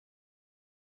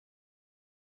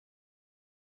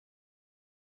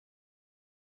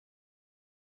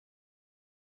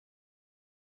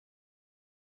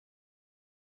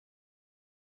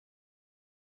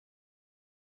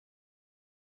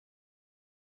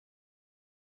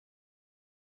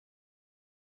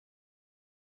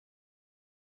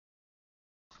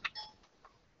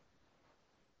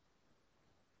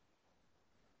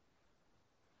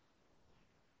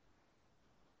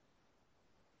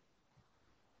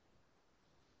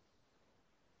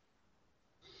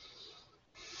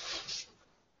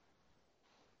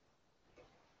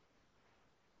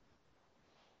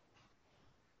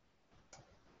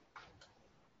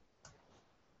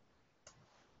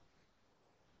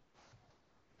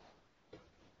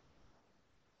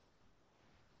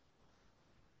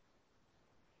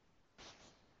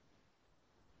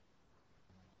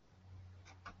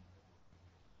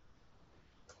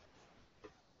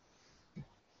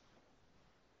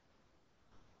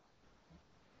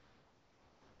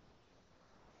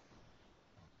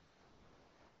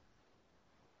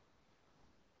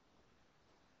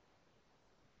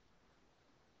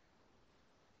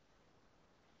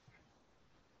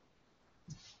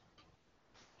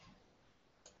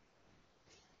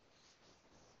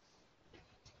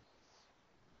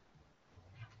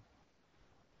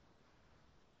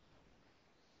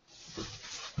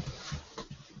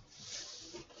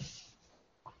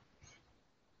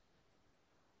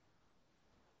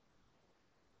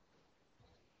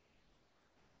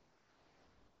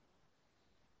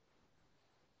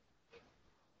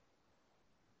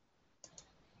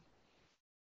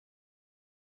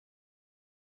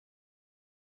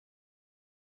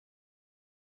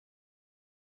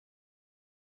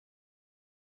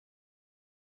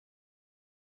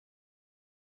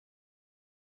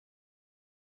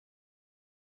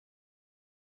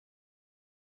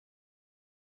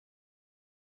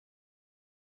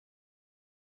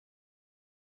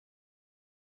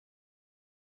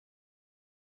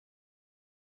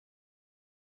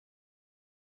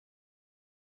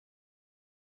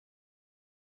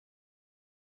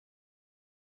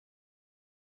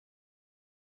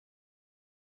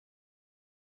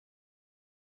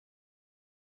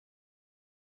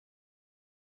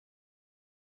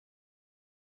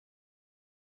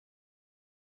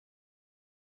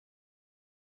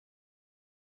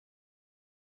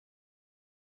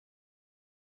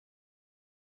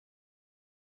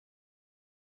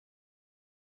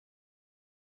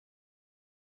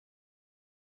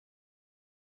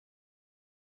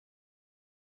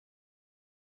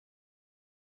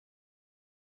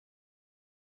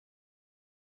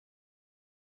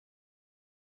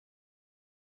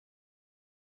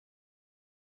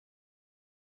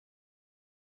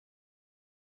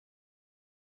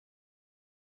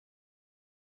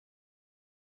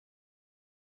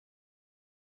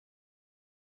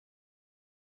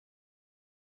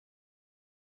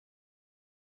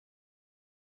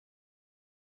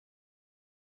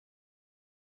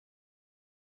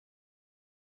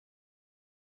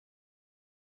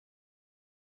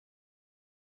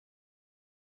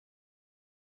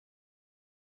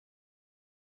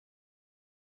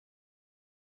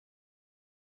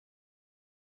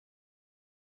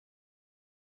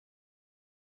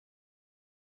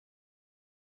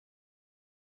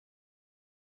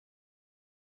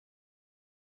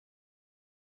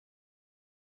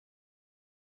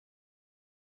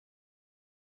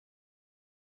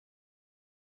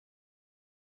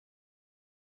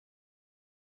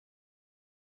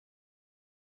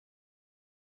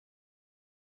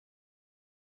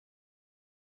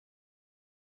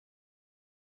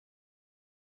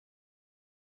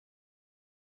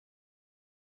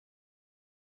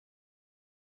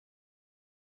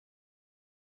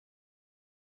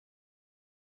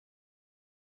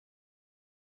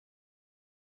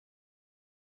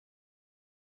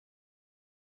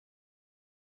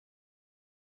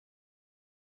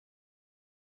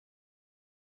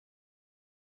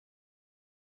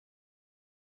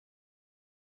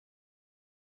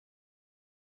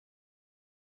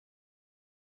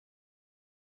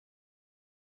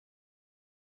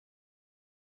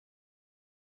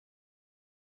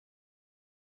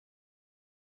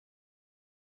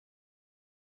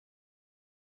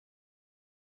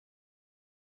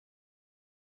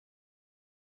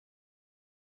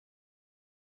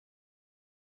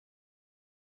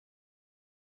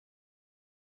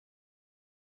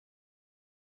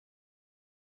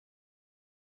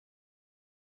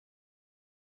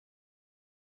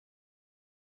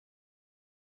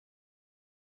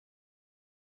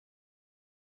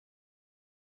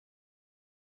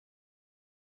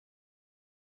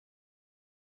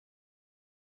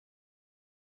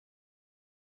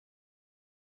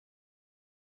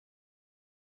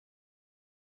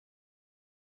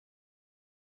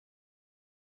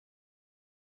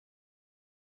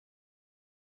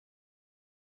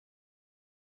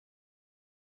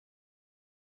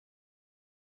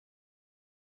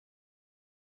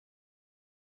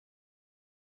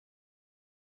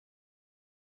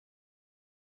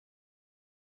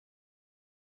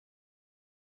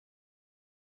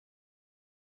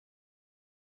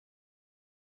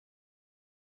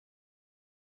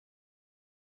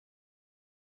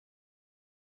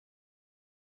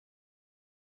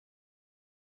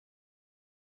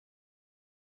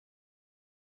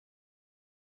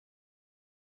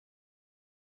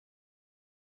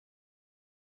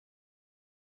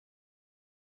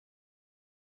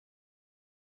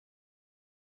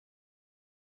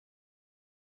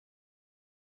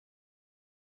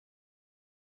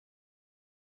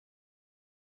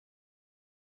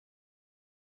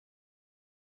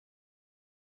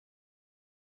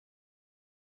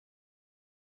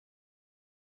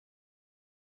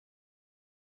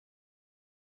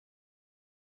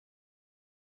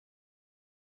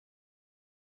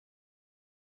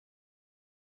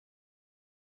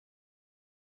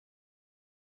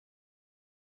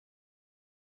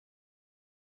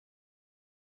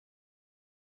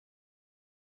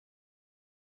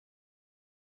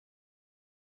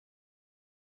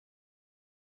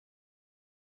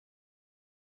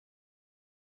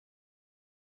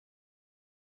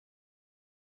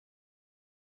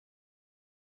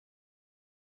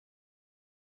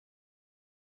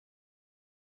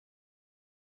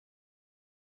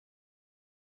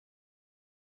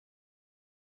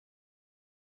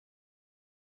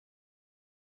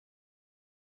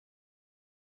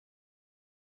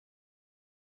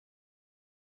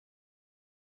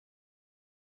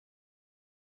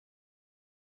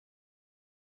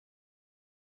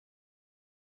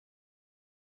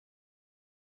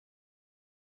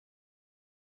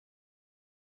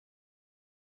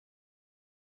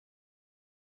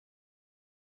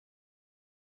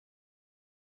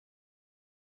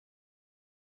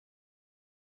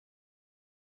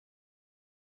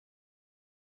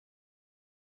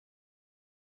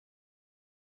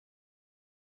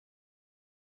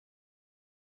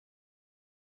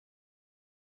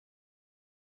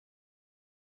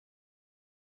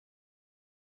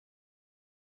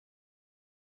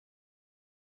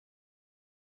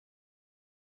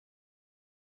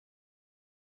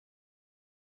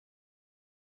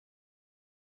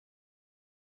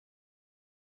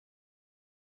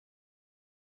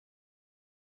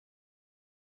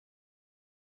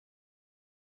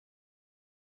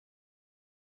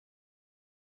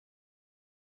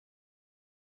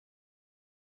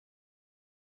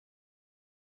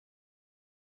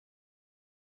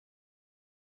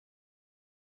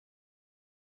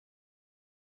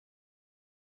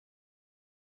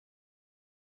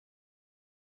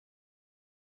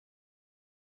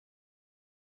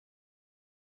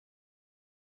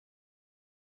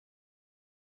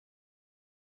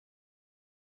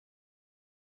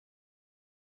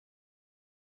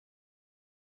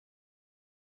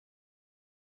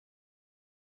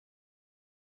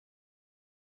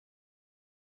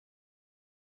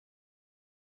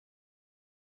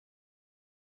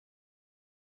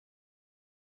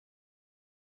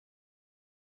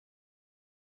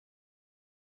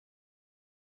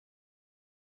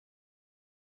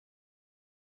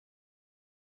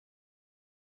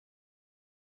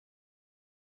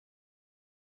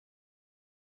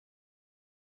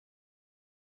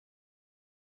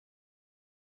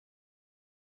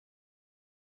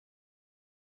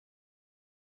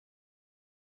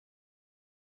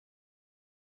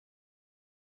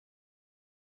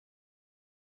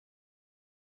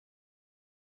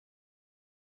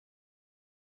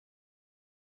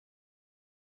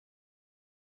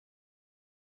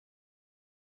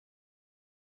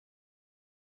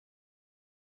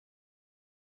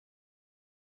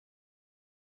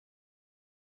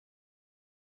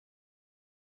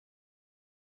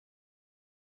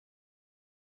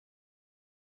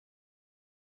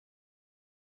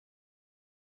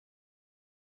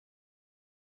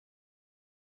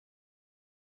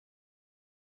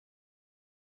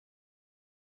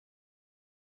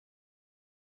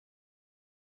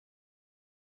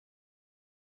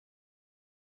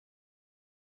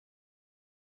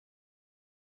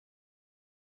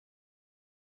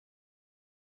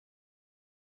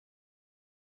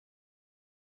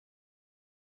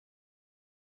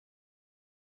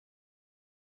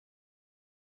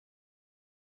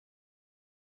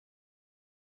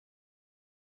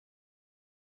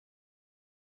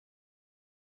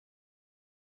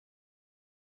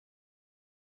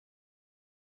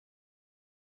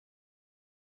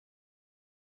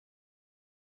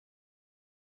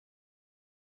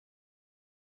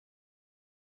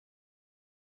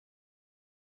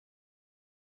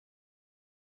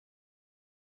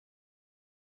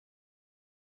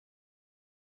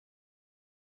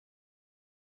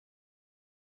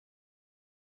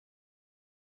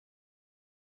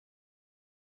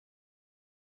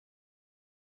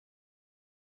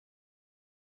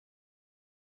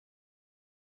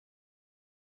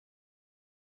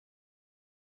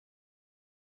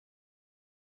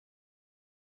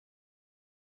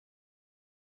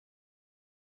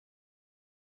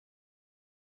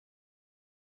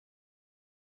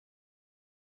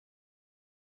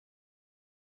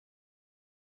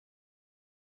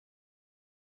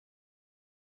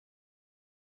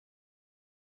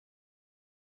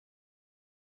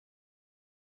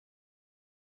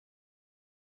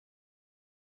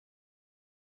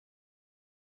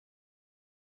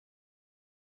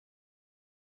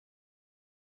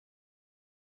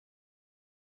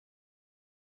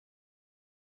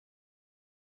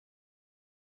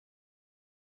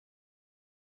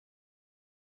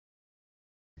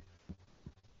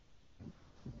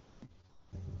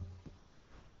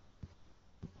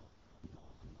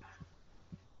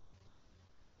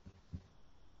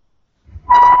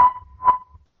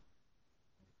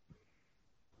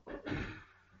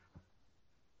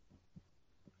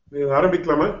நீங்க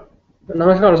ஆரம்பிக்கலாமா?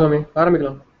 நமஸ்காரம் சுவாமி,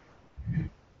 ஆரம்பிக்கலாம்.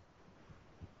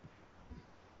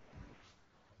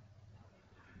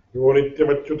 யோ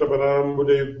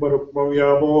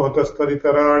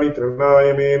நித்யமच्युतपदाम्बुजयुग्मरुक्मव्यामोहतस्तदितराणि तृणाय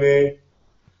मेने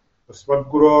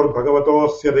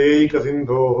अस्मद्गुरोर्भगवतोऽस्य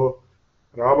दयैकसिन्धोः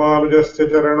रामानुजस्य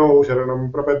चरणौ शरणं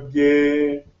प्रपद्ये।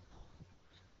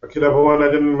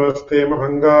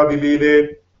 अखिलभुवनजन्मस्थेमभङ्गादिलीले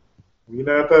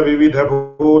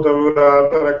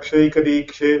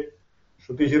विनतविविधभूतविव्रातरक्षैकदीक्षे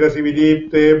श्रुतिशिरसि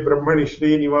विदीप्ते ब्रह्मणि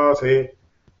श्रीनिवासे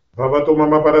भवतु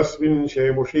मम परस्मिन्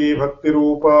शेमुषी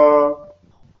भक्तिरूपा।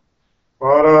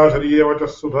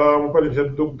 पाराशरीयवचः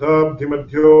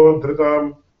सुधामुपनिषद्दुग्धाब्धिमध्योद्धृताम्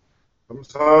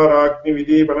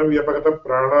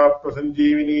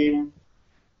संसाराग्निविदीपनव्यपगतप्राणात्मसञ्जीविनीम्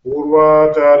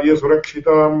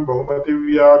पूर्वाचार्यसुरक्षिताम्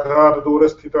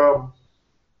बहुमतिव्याघातदूरस्थिताम्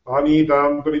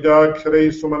आनीताम् तुलिजाक्षरैः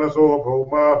सुमनसो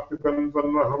भौमाः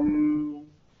पिबन्वहम्।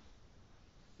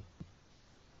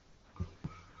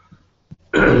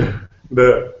 இந்த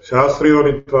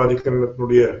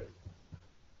சாஸ்திரியோனித்வாதிகரணத்தினுடைய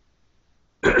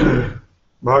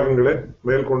பாகங்களை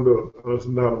மேற்கொண்டு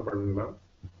அனுசந்தானம் பண்ணலாம்.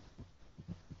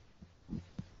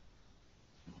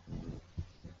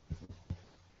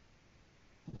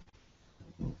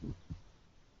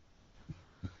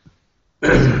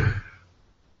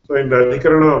 இந்த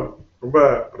அதிகரணம் ரொம்ப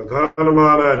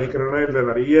பிரதானமான அதிகரணம். இதுல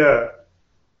நிறைய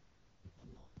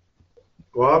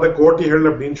வாத கோட்டிகள்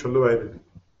அப்படின்னு சொல்லுவாரு.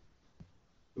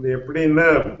 இது எப்படின்னா,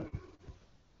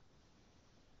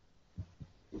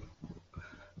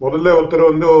 முதல்ல ஒருத்தர்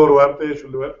ஒரு வார்த்தையை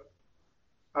சொல்லுவார்,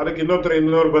 அதுக்கு இன்னொருத்தர்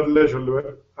இன்னொரு பதில சொல்லுவார்,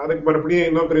 அதுக்கு மறுபடியும்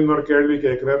இன்னொருத்தர் இன்னொரு கேள்வி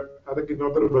கேட்கிறார், அதுக்கு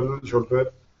இன்னொருத்தர் பதில் சொல்றார்.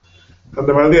 அந்த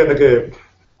மாதிரி அதுக்கு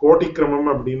கோட்டிக்கிரமம்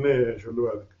அப்படின்னு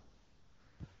சொல்லுவாரு.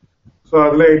 So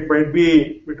அதுல it might be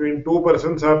between two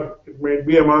persons or it might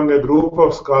be among a group of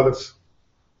scholars.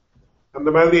 அந்த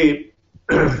மாதிரி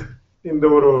இந்த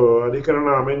ஒரு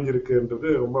அதிகரணம் அமைஞ்சிருக்குன்றது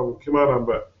ரொம்ப முக்கியமா நம்ம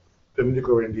தெரிஞ்சுக்க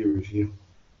வேண்டிய விஷயம்.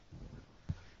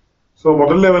 சோ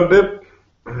முதல்ல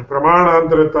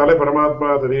பிரமாணாந்தரத்தாலே பரமாத்மா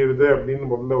தெரியுது அப்படின்னு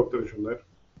முதல்ல ஒருத்தர் சொன்னார்.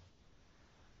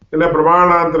 இல்ல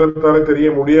பிரமாணாந்தரத்தாலே தெரிய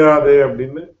முடியாது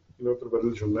அப்படின்னு இன்னொருத்தர்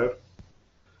பதில் சொன்னார்.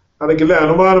 அதுக்கு இல்ல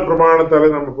அனுமான பிரமாணத்தாலே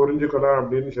நம்ம புரிஞ்சுக்கலாம்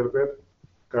அப்படின்னு சில பேர்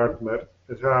காட்டினார்,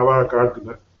 அவ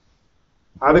காட்டினார்.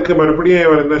 அதுக்கு மறுபடியும்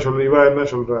இவ என்ன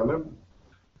சொல்றான்னு,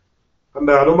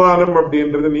 அந்த அனுமானம்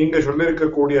அப்படின்றது நீங்க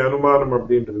சொல்லியிருக்கக்கூடிய அனுமானம்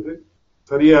அப்படின்றது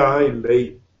சரியாக இல்லை,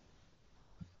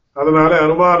 அதனால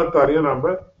அனுமானத்தாலையும்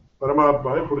நாம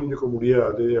பரமாத்மாவை புரிஞ்சுக்க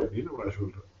முடியாது அப்படின்னு நான்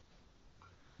சொல்றேன்.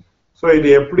 சோ இது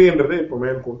எப்படின்றதை இப்ப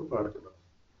மேற்கொண்டு பார்க்கலாம்.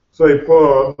 சோ இப்போ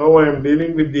now I am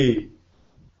dealing with the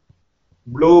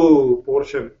blue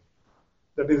portion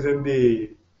that is in the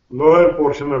lower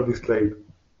portion of the slide.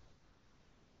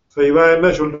 So இவ என்ன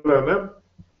சொல்றான்னா,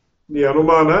 the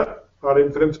anumana or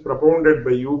inference propounded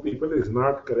by you people is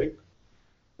not correct.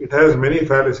 It has many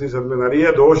fallacies. அதுல நிறைய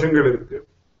தோஷங்கள் இருக்கு.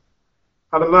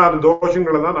 அதெல்லாம் அந்த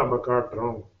தோஷங்களை தான் நம்ம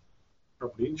காட்டுறோம்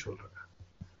அப்படின்னு சொல்றாங்க.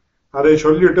 அதை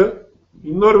சொல்லிட்டு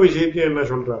இன்னொரு விஷயத்தையும் என்ன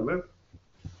சொல்றாங்க,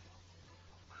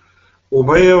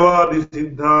 உபயவாதி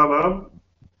சித்தானாம்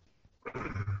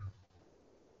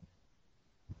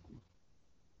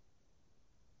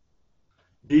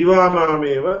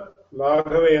ஜீவானாமேவ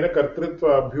லாகவேன கர்த்திருத்வ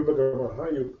அபியுபகமஹ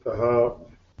யுக்தஹா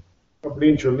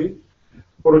அப்படின்னு சொல்லி,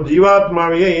 ஒரு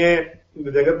ஜீவாத்மாவையே ஏன் இந்த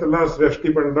ஜெகத்தெல்லாம் சிருஷ்டி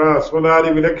பண்றான், அஸ்மதாதி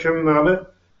விலட்சணனால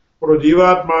ஒரு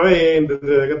ஜீவாத்மாவே ஏன் இந்த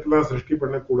ஜெகத்தெல்லாம் சிருஷ்டி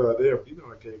பண்ணக்கூடாது அப்படின்னு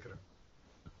அவன் கேட்கிறான்.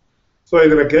 சோ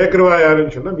இதுல கேட்கிறவா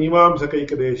யாருன்னு சொன்னா மீமாம்ச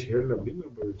கைக்க தேசிகள் அப்படின்னு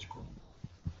நம்ம வச்சுக்கோம்.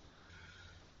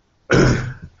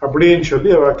 அப்படின்னு சொல்லி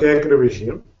அவ கேட்கிற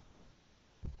விஷயம்.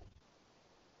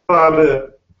 அது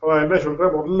அவன் என்ன சொல்ற,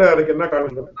 முதல்ல அதுக்கு என்ன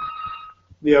காரணம்,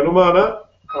 the anumana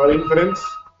or inference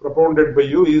propounded by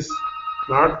you is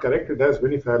not correct, it has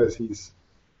many fallacies.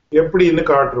 எப்படின்னு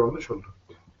காட்டுறோம்னு சொல்றேன்.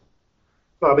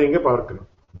 அதை இங்க பார்க்கணும்.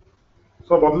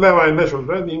 சோ முதல்ல அவன் என்ன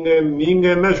சொல்ற, நீங்க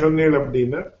என்ன சொன்னீங்க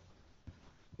அப்படின்னா,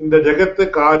 இந்த ஜெகத்து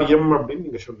காரியம் அப்படின்னு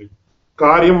நீங்க சொன்னீங்க.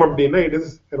 காரியம் அப்படின்னா it is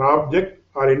an object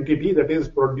or entity that is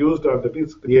produced or that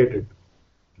is created.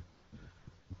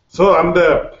 So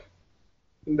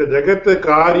இந்த ஜெகத்து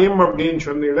காரியம் அப்படின்னு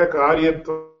சொன்னீங்க,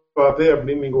 காரியத்துவாது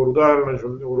அப்படின்னு நீங்க ஒரு உதாரணம்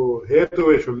சொல்லி ஒரு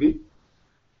ஹேத்துவை சொல்லி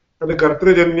அது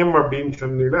கர்த்தஜன்யம் அப்படின்னு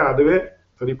சொன்னீங்க, அதுவே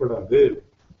சரிப்படாது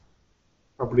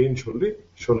அப்படின்னு சொல்லி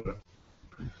சொல்றேன்.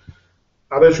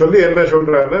 அதை சொல்லி என்ன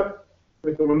சொல்றாங்க,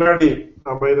 இதுக்கு முன்னாடி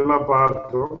நம்ம இதெல்லாம்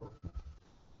பார்த்தோம்.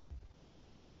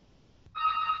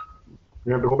 We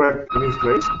have to go back to these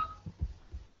slides.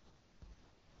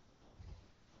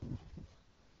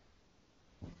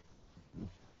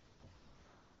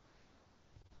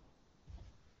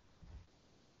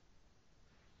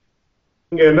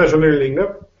 இங்க என்ன சொன்னீங்க,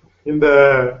 இந்த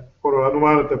ஒரு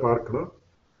அனுமானத்தை பார்க்கணும்.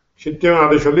 சித்தியம்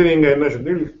அதை சொல்லி நீங்க என்ன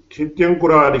சொல்லி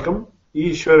சித்தியங்குராதிக்கம்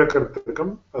ஈஸ்வர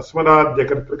கர்த்திருக்கம் அஸ்மராத்திய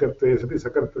கர்த்திருக்கத்தை சரி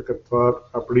சகர்த்திருக்கத்வார்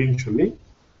அப்படின்னு சொல்லி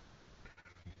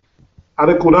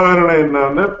அதுக்கு உதாரணம்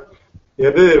என்னன்னா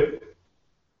எது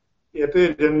எது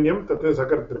ஜன்யம் தத்து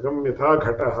சகர்த்திருக்கம் யதா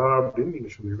கடஹா அப்படின்னு நீங்க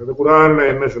சொன்னீங்க. அதுக்கு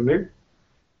உதாரணம் என்ன சொன்னீங்க?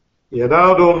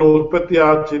 ஏதாவது ஒண்ணு உற்பத்தி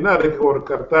ஆச்சுன்னா அதுக்கு ஒரு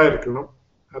கர்த்தா இருக்கணும்.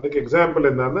 அதுக்கு எக்ஸாம்பிள்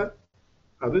என்னன்னா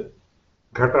அது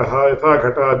கடஹா யதா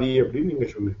கடாதி அப்படின்னு நீங்க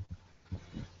சொன்னீங்க.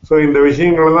 சோ இந்த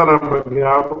விஷயங்களை தான் நம்ம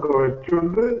ஞாபகம்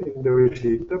வச்சுண்டு இந்த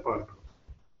விஷயத்தை பார்க்கணும்.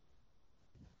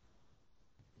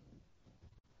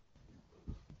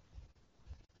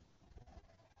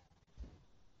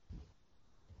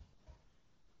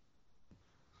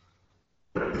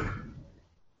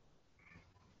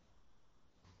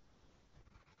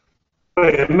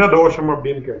 என்ன தோஷம்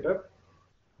அப்படின்னு கேட்ட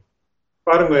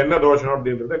பாருங்க, என்ன தோஷம்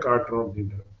அப்படின்றத காட்டுறோம்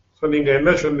அப்படின்றது. சோ நீங்க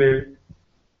என்ன சொன்னீங்க?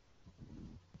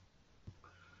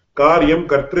 காரியம்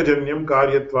கர்த்திருஜன்யம்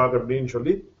காரியத்வாத் அப்படின்னு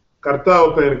சொல்லி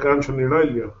கர்த்தாவுத்தம் இருக்கான்னு சொன்னீங்கன்னா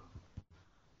இல்லையோ?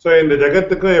 சோ இந்த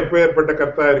ஜகத்துக்கும் எப்ப ஏற்பட்ட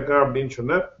கர்த்தா இருக்கான் அப்படின்னு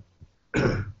சொன்ன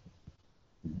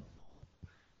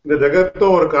இந்த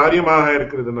ஜகத்தும் ஒரு காரியமாக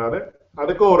இருக்கிறதுனால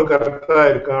அதுக்கும் ஒரு கர்த்தா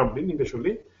இருக்கான் அப்படின்னு நீங்க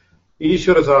சொல்லி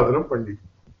ஈஸ்வர சாதனம் பண்ணி.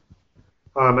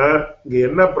 ஆனா இங்க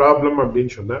என்ன ப்ராப்ளம்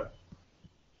அப்படின்னு சொன்ன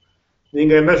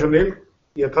நீங்க என்ன சொன்னீங்க?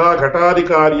 யதா கட்டாதி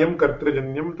காரியம்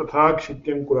கர்த்திருஜன்யம் ததா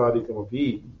க்ஷித்யம் குராதிக்கம் அப்படி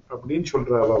அப்படின்னு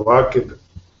சொல்ற வாக்கியத்து.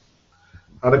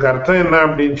 அதுக்கு அர்த்தம் என்ன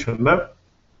அப்படின்னு சொன்ன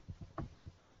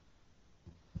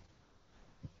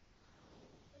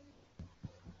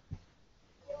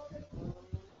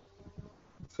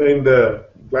இந்த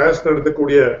கிளாஸ்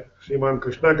நடத்தக்கூடிய ஸ்ரீமான்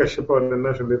கிருஷ்ணா கஷ்யப்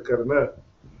என்ன சொல்லியிருக்காருன்னா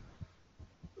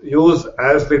use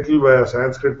as little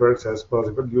Sanskrit words as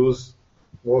possible, use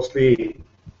mostly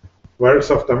words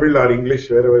of Tamil or English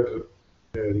wherever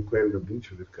required அப்படின்னு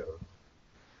சொல்லியிருக்காரு.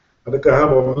 அதுக்காக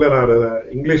முதல்ல நான்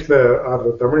இங்கிலீஷ்ல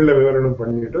தமிழ்ல விவரணம்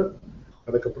பண்ணிட்டு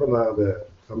அதுக்கப்புறம் நான் அதை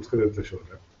சம்ஸ்கிருதத்துல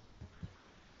சொல்றேன்.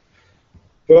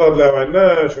 அதுல என்ன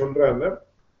சொல்றான்னா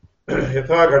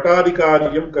யதா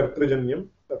கட்டாதிகாரியம் கர்த்திருஜன்யம்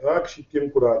ததா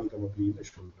க்ஷித்யம் குராதிகம் அப்படின்னு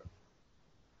சொல்றேன்.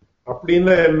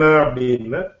 அப்படின்னா என்ன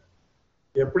அப்படின்னா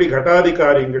எப்படி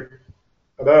கட்டாதிகாரியங்கள்,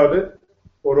 அதாவது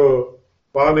ஒரு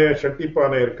பானை சட்டி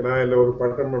பானை இருக்கலாம், இல்ல ஒரு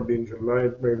பட்டம் அப்படின்னு சொல்லலாம்.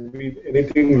 It might be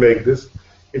anything like this,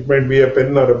 it might be a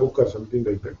pen or a book or something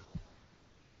like that.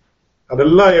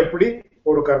 அதெல்லாம் எப்படி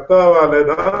ஒரு கர்த்தாவால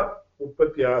தான்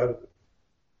உற்பத்தி ஆகுது.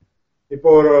 இப்போ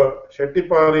ஒரு சட்டி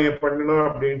பானையை பண்ணணும்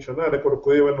அப்படின்னு சொன்னா அதுக்கு ஒரு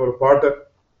குயவன், ஒரு பாட்டர்,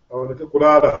 அவனுக்கு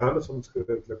குலாலகான்னு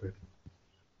சம்ஸ்கிருதத்துல பேர்.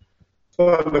 சோ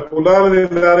அந்த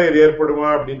குலாலனால இது ஏற்படுமா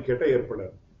அப்படின்னு கேட்டா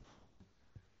ஏற்படாது.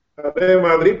 அதே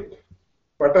மாதிரி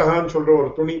பட்டஹான்னு சொல்ற ஒரு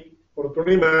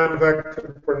துணி மேனுஃபேக்சர்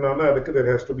பண்ணாம அதுக்கு there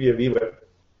has to be a weaver.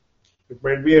 It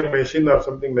might be a machine or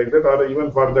something like that, or even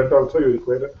for that also you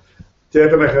require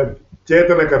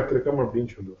சேத்தன கர்த்திருக்கம்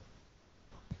அப்படின்னு சொல்லுவாங்க.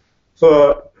 சோ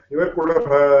இவர் கூட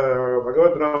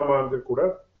பகவத் ராமானுஜர் கூட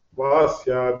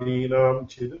வாஸ்யாதீனாம்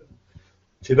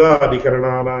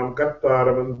சிதாதிகரணானாம்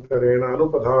கர்த்தாரமந்தரேன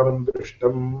அனுபதானம்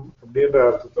திருஷ்டம் அப்படின்ற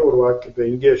அர்த்தத்தை ஒரு வாக்கியத்தை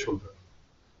இங்கே சொல்றார்.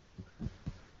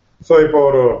 சோ இப்போ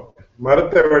ஒரு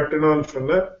மரத்தை வெட்டணும்னு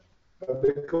சொன்ன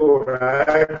அதுக்கு ஒரு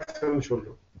ஆக்ஷன்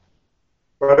சொல்றோம்,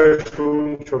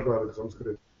 சொல்றாரு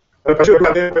சம்ஸ்கிருதம்.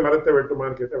 அதே மரத்தை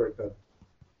வெட்டுமான்னு கேட்டா வெட்டாது.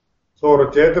 சோ ஒரு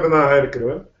சேத்திரனாக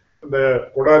இருக்கிறவன் அந்த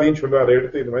கொடாதின்னு சொல்லி அதை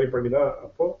எடுத்து இது மாதிரி பண்ணிதான்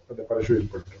அப்போ அந்த பரசு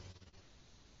ஏற்பட்டு.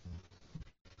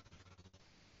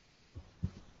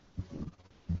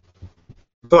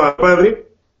 அந்த மாதிரி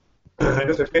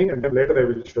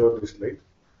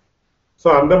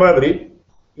அந்த மாதிரி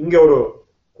இங்க ஒரு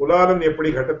குலாலன் எப்படி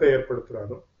கட்டத்தை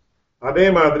ஏற்படுத்துறானோ அதே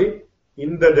மாதிரி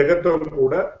இந்த ஜெகத்தோடு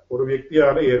கூட ஒரு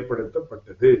வியக்தியால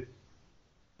ஏற்படுத்தப்பட்டது.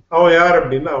 அவன் யார்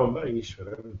அப்படின்னா அவன் தான்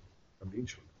ஈஸ்வரன்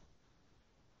அப்படின்னு சொல்றான்.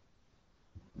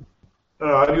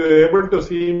 Are you able to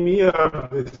see me on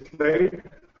this slide?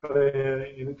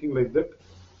 Anything like that?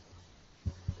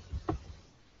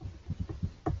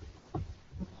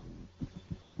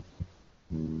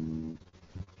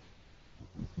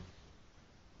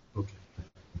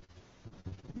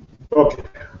 Okay.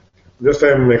 Just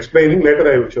I am explaining. Later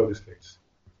I will show the slides.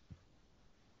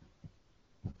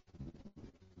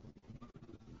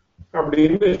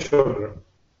 அப்படின்னு சொல்றேன்.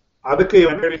 அதுக்கு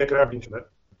அப்படின்னு சொன்ன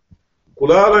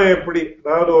குலாலம் எப்படி,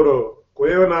 அதாவது ஒரு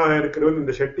குயவனாக இருக்கிறவன்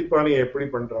இந்த செட்டி பானையை எப்படி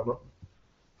பண்றானோ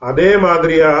அதே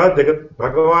மாதிரியாக ஜெகத்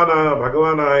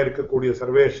பகவானாக இருக்கக்கூடிய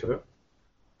சர்வேஸ்வரன்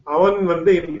அவன்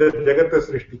இந்த ஜெகத்தை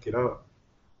சிருஷ்டிக்கிறான்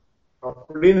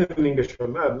அப்படின்னு நீங்க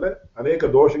சொன்னா அதுல அநேக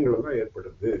தோஷங்கள் எல்லாம்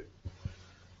ஏற்படுது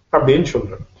அப்படின்னு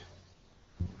சொல்ற.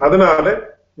 அதனால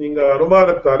நீங்க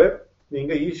அனுமானத்தால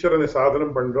நீங்க ஈஸ்வரனை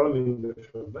சாதனம் பண்றோம் நீங்க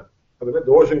சொன்ன அதுல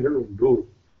தோஷங்கள் உண்டு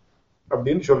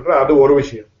அப்படின்னு சொல்ற அது ஒரு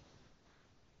விஷயம்.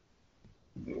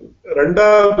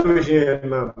 ரெண்டாவது விஷயம்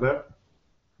என்னன்னா,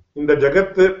 இந்த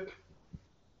ஜகத்து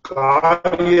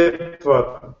காரியத்வா,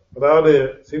 அதாவது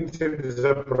since it is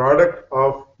a product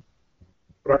of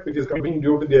which is coming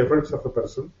due to the efforts of a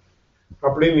person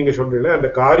அப்படின்னு நீங்க சொல்றீங்க. அந்த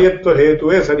காரியத்துவ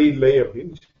ஹேத்துவே சரியில்லை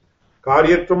அப்படின்னு,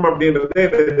 காரியத்துவம் அப்படின்றதே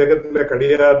இந்த ஜகத்துல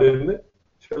கிடையாதுன்னு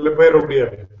சில பேருடைய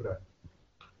அபிப்பிராயம்.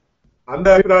 அந்த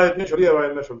அபிப்பிராயத்தையும் சொல்லி அவன்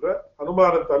என்ன சொல்ற,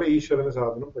 அனுமானத்தால ஈஸ்வரனை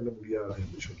சாதனம் பண்ண முடியாது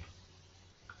என்று சொல்ற.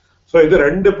 சோ இது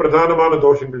ரெண்டு பிரதானமான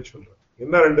தோஷங்கள் சொல்ற.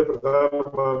 என்ன ரெண்டு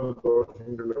பிரதானமான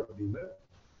தோஷங்கள் அப்படின்னா,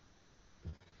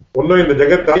 ஒன்னும் இந்த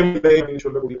ஜெகத் அப்படின்னு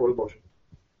சொல்லக்கூடிய ஒரு தோஷம்.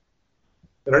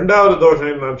 ரெண்டாவது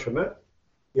தோஷம் என்னன்னு சொன்ன,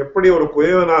 எப்படி ஒரு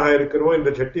குயவனாக இருக்கிறோம் இந்த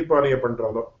செட்டி பானையை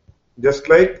பண்றானோ, just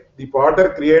like the potter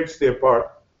creates a pot,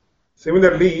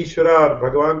 similarly ஈஸ்வரா or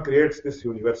பகவான் creates this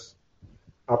universe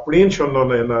அப்படின்னு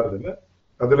சொன்னோம்னா என்ன ஆகுதுன்னா,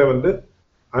 அதுல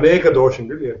அநேக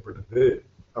தோஷங்கள் ஏற்படுது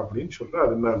அப்படின்னு சொல்ற.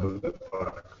 அது என்னன்றது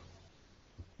பாருங்க.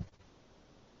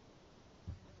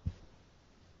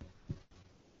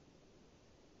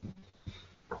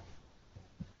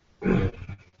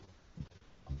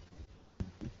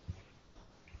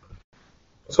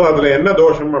 சோ அதுல என்ன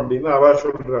தோஷம் அப்படின்னு அவ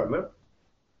சொல்றாங்க.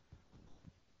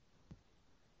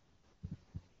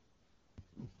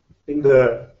 இந்த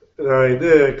இது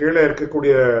கீழே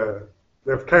இருக்கக்கூடிய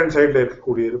லெஃப்ட் ஹேண்ட் சைட்ல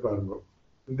இருக்கக்கூடியது பாருங்க.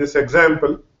 In this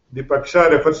example, the paksha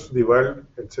refers to the world,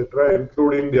 etc.,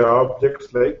 including the objects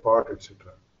like pot, etc.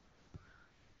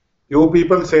 You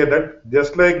people say that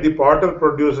just like the potter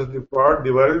produces the pot,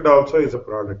 the world also is a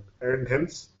product, and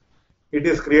hence it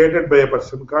is created by a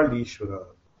person called Ishvara.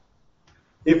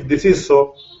 If this is so,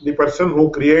 the person who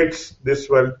creates this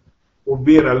world would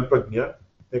be an alpajna,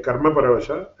 a karma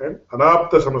paravasha, and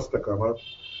anapta samasta kama,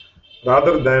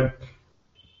 rather than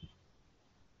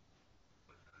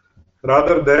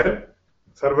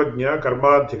sarvajna,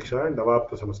 karmadhyaksha, and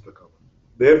avapta samasta kama.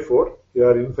 Therefore,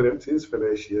 your inference is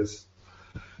fallacious.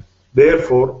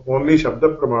 Therefore, only Shabda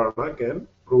Pramana can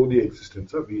prove the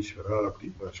existence of Ishvara.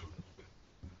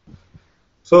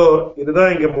 So,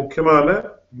 இதுதான் இங்க முக்கியமான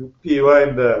யுக்திவா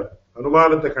இந்த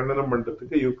அனுமானத்தை கண்டனம்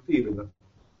பண்றதுக்கு யுக்தி இதுதான்.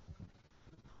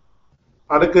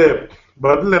 அதுக்கு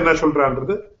பதில் என்ன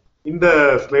சொல்றான்றது இந்த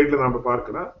ஸ்லைட்ல நாம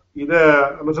பார்க்கலாம். இத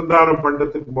அனுசந்தானம்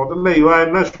பண்றதுக்கு முதல்ல இவா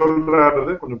என்ன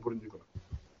சொல்றான்றது கொஞ்சம் புரிஞ்சுக்கணும்.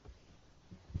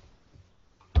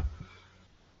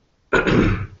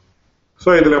 சோ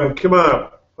இதுல முக்கியமா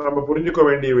நம்ம புரிஞ்சுக்க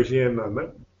வேண்டிய விஷயம் என்னன்னா,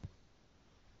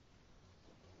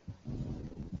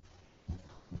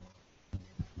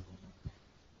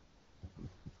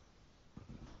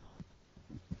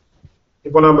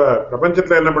 இப்போ நம்ம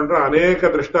பிரபஞ்சத்துல என்ன பண்றோம், அநேக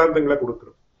திருஷ்டாந்தங்களை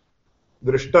கொடுக்கிறோம்.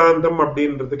 திருஷ்டாந்தம்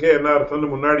அப்படின்றதுக்கே என்ன அர்த்தம்னு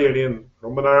முன்னாடி அடியன்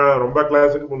ரொம்ப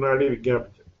கிளாஸுக்கு முன்னாடி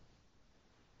விஞ்ஞாபிச்சேன்.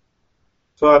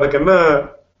 சோ அதுக்கு என்ன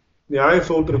நியாய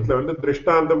சூத்திரத்துல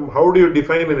திருஷ்டாந்தம், how do you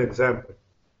define an example?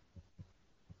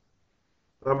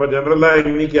 நம்ம ஜெனரலா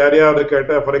இன்னைக்கு யாரையாவது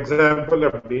கேட்டா ஃபார் எக்ஸாம்பிள்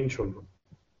அப்படின்னு சொல்றோம்.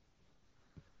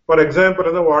 For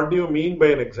example what do you mean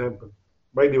by an example,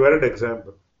 by the word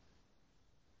example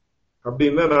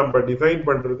அப்படின்னா நம்ம டிஃபைன்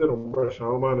பண்றது ரொம்ப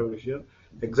சமமான விஷயம்.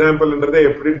 எக்ஸாம்பிள்ன்றதை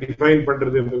எப்படி டிஃபைன்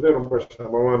பண்றதுன்றது ரொம்ப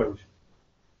சமமான விஷயம்.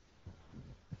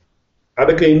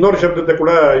 அதுக்கு இன்னொரு சப்தத்தை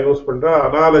கூட யூஸ் பண்ற,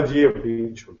 அனாலஜி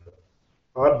அப்படின்னு சொல்ற.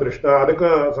 திருஷ்டா, அதுக்கு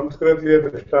சம்ஸ்கிருதத்திலேயே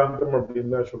திருஷ்டாந்தம்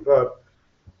அப்படின்னு தான் சொல்றார்.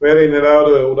 வேற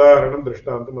ஏதாவது உதாரணம்,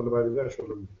 திருஷ்டாந்தம் அந்த மாதிரி தான்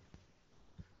சொல்ல முடியும்.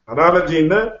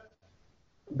 அனாலஜின்னா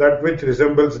தட் விச்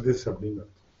ரிசம்பிள்ஸ் திஸ் அப்படின்னு.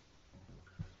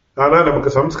 ஆனா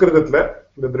நமக்கு சம்ஸ்கிருதத்துல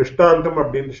இந்த திருஷ்டாந்தம்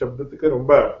அப்படின்ற சப்தத்துக்கு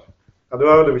ரொம்ப,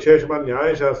 அதாவது விசேஷமான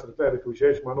நியாயசாஸ்திரத்துல அதுக்கு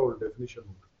விசேஷமான ஒரு டெபினிஷன்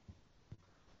உண்டு.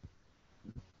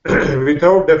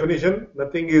 Without definition,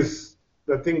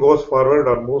 nothing goes forward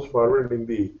or moves forward in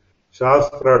the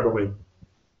Sastra domain.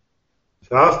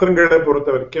 சாஸ்திரங்களை பொறுத்த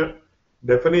வரைக்கும்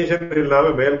டெபினிஷன்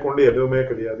இல்லாம மேற்கொண்டு எதுவுமே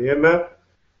கிடையாது. ஏன்னா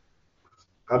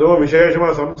அதுவும் விசேஷமா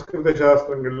சம்ஸ்கிருத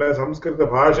சாஸ்திரங்கள்ல சம்ஸ்கிருத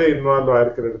பாஷை இன்வால்வ்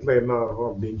ஆயிருக்கிற இடத்துல என்ன ஆகும்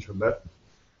அப்படின்னு சொன்ன,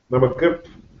 நமக்கு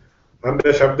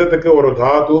அந்த சப்தத்துக்கு ஒரு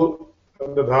தாது,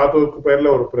 அந்த தாதுவுக்கு பேர்ல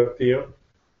ஒரு பிரத்தியம்,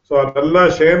 சோ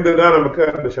அதெல்லாம் சேர்ந்துதான் நமக்கு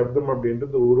அந்த சப்தம்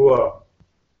அப்படின்றது உருவாகும்.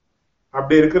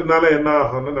 அப்படி இருக்கிறதுனால என்ன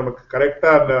ஆகும்னா நமக்கு கரெக்டா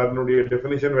அதனுடைய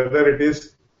டெபினிஷன், வெதர் இட் இஸ்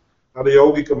அது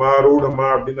யௌகிகமா ரூடமா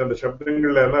அப்படின்னு அந்த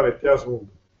சப்தங்கள்ல எல்லாம் வித்தியாசம்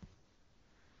உண்டு.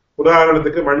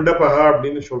 உதாரணத்துக்கு மண்டபகா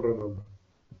அப்படின்னு சொல்றோம். நம்ம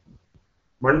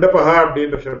மண்டபகா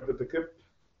அப்படின்ற சப்தத்துக்கு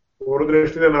ஒரு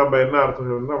திருஷ்டில நாம என்ன அர்த்தம்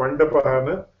சொல்லணும்னா,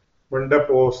 மண்டபகான்னு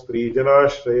மண்டபோ ஸ்திரீ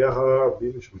ஜனாஸ்ரயா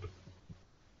அப்படின்னு சொல்றோம்.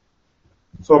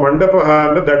 So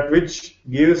mandapahana, that which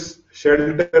gives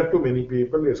shelter to many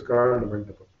people, is called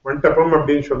mandapam. Mandapam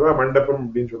அப்படின்னு சொல்றா, மண்டபம்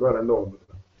அப்படின்னு சொல்றா, ரெண்டும் ஒன்று.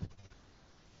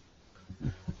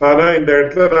 ஆனா இந்த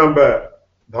இடத்துல நாம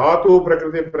தாத்து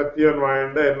பிரகிருதி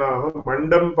பிரத்யன்வாயண்ட என்ன ஆகும்?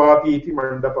 மண்டம் பாதீதி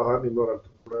மண்டபகான்னு இன்னொரு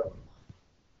அர்த்தம் கூட.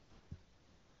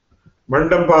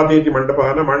 மண்டம் பாதீதி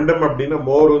மண்டபகான மண்டம் அப்படின்னா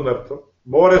மோருன்னு அர்த்தம்.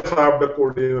 மோரை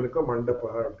சாப்பிடக்கூடியவனுக்கு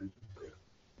மண்டபகா அப்படின்னு பேர்.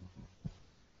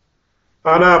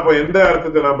 ஆனா அப்ப எந்த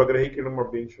அர்த்தத்தை நாம கிரகிக்கணும்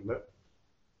அப்படின்னு சொன்ன,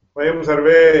 வயம்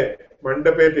சர்வே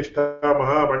மண்டபே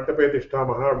திஷ்டாமஹா மண்டபே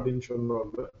திஷ்டாமஹா அப்படின்னு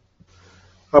சொன்னோம்.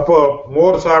 அப்போ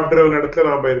மோர் சாப்பிடுறவன் இடத்துல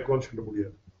நாம இருக்கோம்னு சொல்ல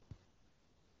முடியாது.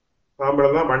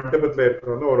 நாமளெல்லாம் மண்டபத்துல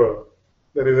இருக்கிறோம்னு ஒரு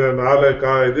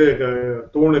 4 இது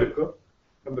தூண் இருக்கும்.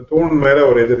 அந்த தூண் மேல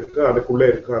ஒரு இது இருக்கு, அதுக்குள்ளே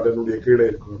இருக்கும், அதனுடைய கீழே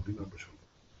இருக்கும் அப்படின்னு நம்ம சொல்றோம்.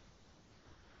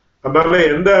 அதனால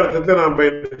எந்த அர்த்தத்துல நாம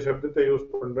இந்த சப்தத்தை யூஸ்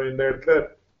பண்றோம்? இந்த இடத்துல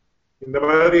இந்த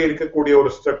மாதிரி இருக்கக்கூடிய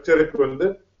ஒரு ஸ்ட்ரக்சருக்கு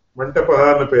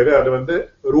மண்டபகான்னு பேரு. அது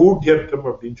ரூட்யர்த்தம்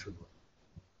அப்படின்னு சொல்லுவோம்.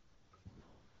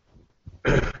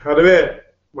 அதுவே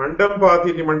மண்டம்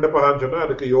பாத்திதி மண்டபகான்னு சொன்னா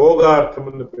அதுக்கு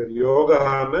யோகார்த்தம்னு பேரு.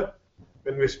 யோகான்னு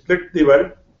when we split the word,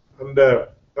 அந்த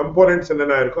கம்போனன்ட்ஸ்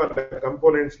என்னென்ன இருக்கோ அந்த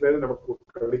கம்போனன்ட்ஸ்ல இருந்து நமக்கு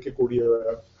கிடைக்கக்கூடிய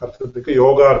அர்த்தத்துக்கு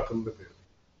யோகார்த்தம்னு பேரு.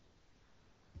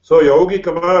 சோ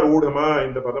யௌகிகமா ரூடமா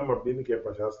இந்த பதம் அப்படின்னு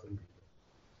கேட்பா சாஸ்திரம்.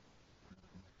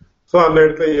 சோ அந்த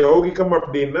இடத்துல யௌகிகம்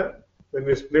அப்படின்னா when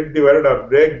we split the word or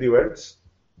break the words,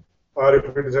 or if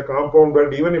it is a compound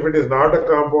word, even if it is not a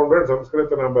compound word,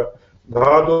 சம்ஸ்கிருதத்தை நம்ம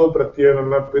தாது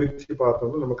பிரத்யேகம் பிரிச்சு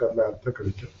பார்த்தோம்னா நமக்கு அதுல அர்த்தம்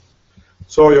கிடைக்கும்.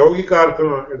 சோ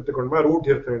யௌகிகார்த்தம் எடுத்துக்கணுமா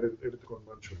ரூட்யர்த்தம்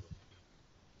எடுத்துக்கணுமான்னு சொல்லுவோம்.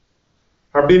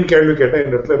 அப்படின்னு கேள்வி கேட்டா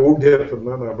இந்த இடத்துல ரூட்யர்த்தம்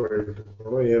தான் நாம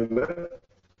எடுத்துக்கணும். ஏன்னா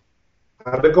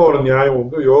அதுக்கும் ஒரு நியாயம்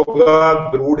உண்டு. யோகா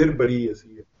ரூடிர் பரியசி.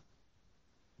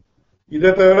 இதை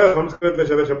தவிர சம்ஸ்கிருதத்துல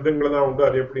சில சப்தங்கள் தான் உண்டு.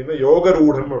 அது எப்படின்னா யோக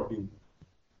ரூடம் அப்படின்னு.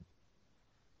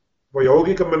 இப்போ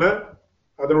யௌகிகம்னா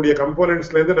அதனுடைய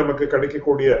கம்போனன்ட்ஸ்ல இருந்து நமக்கு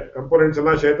கிடைக்கக்கூடிய கம்போனன்ட்ஸ்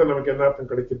எல்லாம் சேர்த்து நமக்கு என்ன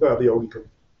அர்த்தம் கிடைக்குதோ அது யௌகிகம்.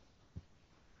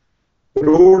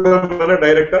 ரூடம்னா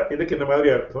டைரக்டா இதுக்கு இந்த மாதிரி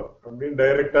அர்த்தம் அப்படின்னு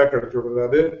டைரக்டா கிடைச்சு விடுறது.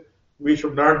 அது we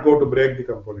should not go to break the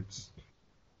components.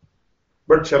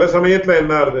 But சில சமயத்துல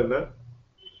என்ன ஆகுதுன்னா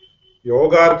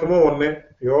யோகார்த்தமும் ஒண்ணே,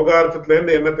 யோகார்த்தத்துல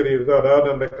இருந்து என்ன தெரியுதோ, அதாவது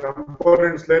அந்த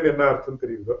கம்போனன்ட்ஸ்ல இருந்து என்ன அர்த்தம்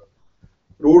தெரியுதோ,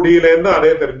 ரூடியில இருந்து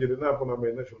அதே தெரிஞ்சதுன்னா அப்ப நம்ம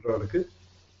என்ன சொல்றோம்? அதுக்கு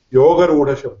யோக ரூட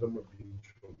சப்தம் அப்படின்னு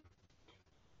சொல்றோம்.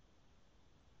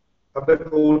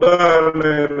 அதுக்கு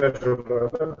உதாரணம் என்ன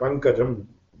சொல்றாங்க? பங்கஜம்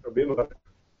அப்படின்னு.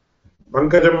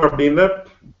 பங்கஜம் அப்படின்னா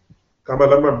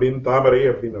கமலம் அப்படின்னு, தாமரை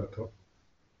அப்படின்னு அர்த்தம்.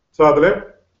 சோ அதுல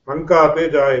பங்காத்தே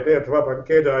ஜாயத்தை அथवा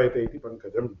பங்கே ஜாயத்தை இது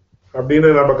பங்கஜம் அப்படின்னு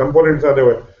நம்ம கம்போனன்ட்ஸ் அதை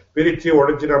பிரிச்சு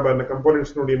உடைச்சு நம்ம அந்த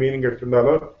கம்போனன்ட்ஸ்னுடைய மீனிங்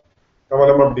எடுத்திருந்தாலும்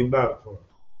கமலம் அப்படின்னு தான் அர்த்தம்.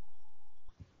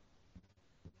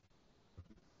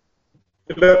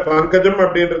 இல்ல பங்கஜம்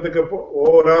அப்படின்றதுக்கு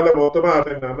ஓவரால மொத்தமா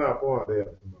அர்த்தம் அப்போ அதே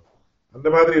அர்த்தம் தான். அந்த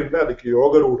மாதிரி இருந்தா அதுக்கு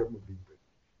யோக ரூடம் அப்படின்னு.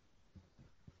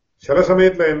 சில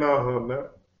சமயத்துல என்ன ஆகும்னா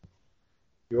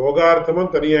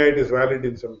யோகார்த்தமும் தனியா it is valid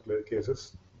in some cases,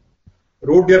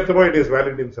 ரூட்யர்த்தமும் it is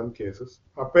valid in some cases.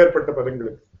 அப்பேற்பட்ட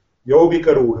பதங்களுக்கு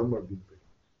யௌகிக ரூடம் அப்படின்னு.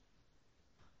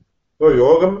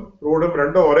 யோகம் ரூடம்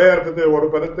ரெண்டும் ஒரே அர்த்தத்தை, ஒரு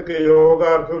பதத்துக்கு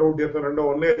யோகார்த்தம் ரூட்யர்த்தம் ரெண்டும்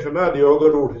ஒன்னே சொன்னா அது யோக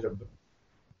ரூட சப்தம்.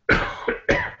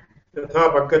 யதா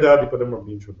பங்கஜாதி பதம்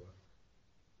அப்படின்னு சொல்லுவாங்க.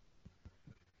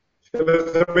 சில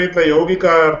சமயத்துல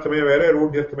யௌகிகார்த்தமே வேற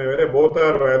ரூட்யர்த்தமே வேற, both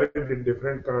are valid in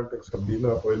different contexts அப்படின்னு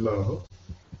அப்போ என்ன ஆகும்?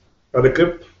 அதுக்கு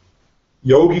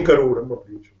யௌகிக ரூடம்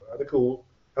அப்படின்னு சொல்லுவாங்க.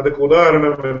 அதுக்கு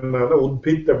உதாரணம் என்னன்னா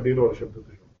உத்பித் அப்படின்னு ஒரு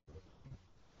சப்தத்தை.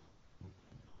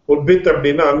 உத்பித்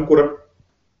அப்படின்னா அங்குரம்,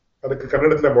 அதுக்கு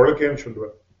கன்னடத்துல முளைக்கேன்னு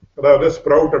சொல்லுவார். அதாவது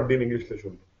ஸ்ப்ரவுட் அப்படின்னு இங்கிலீஷ்ல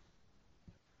சொல்லுவோம்.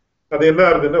 அது என்ன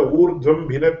ஆகுதுன்னா ஊர்துவம்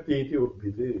பினத்தீதி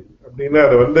உத்பிது அப்படின்னா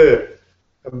அது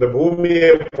அந்த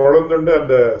பூமியை பொழந்துண்டு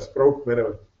அந்த ஸ்ப்ரவுட் மேல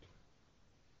வருது.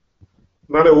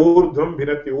 அதனால ஊர்துவம்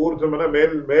பினத்தி, ஊர்துவம்னா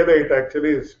மேலே it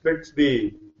actually splits the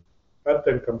earth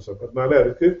and comes up. அதனால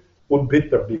அதுக்கு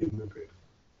உத்பித் அப்படின்னு பேரு.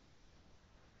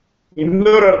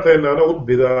 இன்னொரு அர்த்தம் என்னன்னா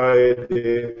உத்பிதாய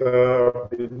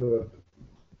அப்படின்னு வருது.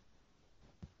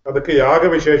 அதுக்கு யாக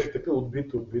விசேஷத்துக்கு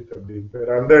உத்பித் உத்பித் அப்படின்னு பேரு.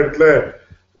 அந்த இடத்துல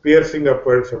பியர்சிங்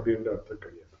அப்வர்ட்ஸ் அப்படின்ற அர்த்தம்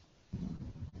கிடையாது.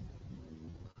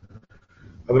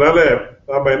 அதனால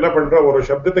நாம என்ன பண்றோம்? ஒரு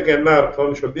சப்தத்துக்கு என்ன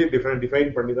அர்த்தம்னு சொல்லி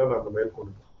டிஃபைன் பண்ணி தான் நாம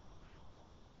மேற்கொள்றோம்.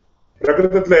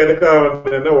 பிரகிருதத்துல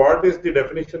எனக்கு what is the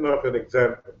definition of an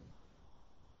example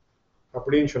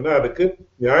அப்படின்னு சொன்னா அதுக்கு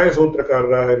நியாய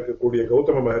சூத்திரக்காரராக இருக்கக்கூடிய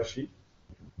கௌதம மகர்ஷி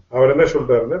அவர் என்ன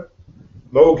சொல்றாருன்னா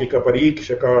லௌகிக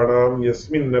பரீட்சகாணாம்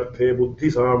யஸ்மின் அர்த்தே புத்தி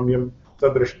சாமியம்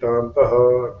சதிருஷ்டாந்தஹ.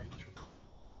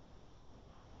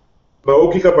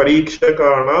 லௌகிக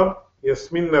பரீட்சகாணாம்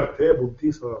யஸ்மின் அர்த்தே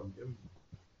புத்தி சாமியம்.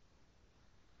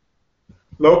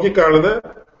 லௌகிகானது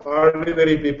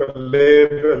ஆர்டினரி பீப்புள்,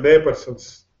 லே பர்சன்ஸ்,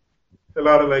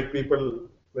 எல்லாரும் like people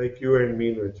like you and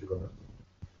மீன்னு வச்சுக்கோங்க.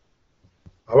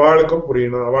 அவளுக்கும்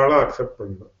புரியணும், அவளும் அக்செப்ட்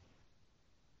பண்ணணும்.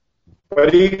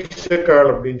 பரீட்சைக்கால்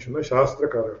அப்படின்னு சொன்னா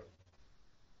சாஸ்திரக்காரர்,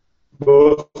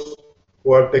 those who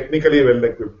are technically well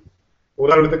equipped.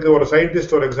 உதாரணத்துக்கு ஒரு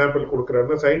சயின்டிஸ்ட் ஒரு எக்ஸாம்பிள்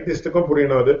கொடுக்குறாருன்னா சயின்டிஸ்டுக்கும்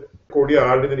புரியணும், அது கூடிய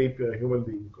ஆர்டினரி ஹியூமன்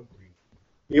பீயிங்க்கும் புரியணும்.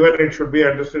 Even it should be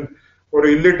understand, ஒரு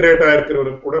இல்லிட்ரேட்டா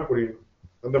இருக்கிறவருக்கு கூட புரியணும்.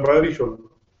 அந்த மாதிரி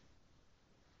சொல்லணும்.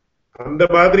 அந்த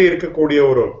மாதிரி இருக்கக்கூடிய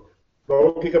ஒரு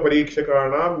லௌகிக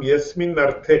பரீட்சைக்கானாம் எஸ்மின்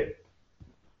அர்த்தே,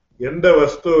 எந்த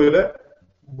வஸ்துவில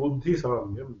புத்தி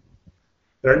சாமியம்,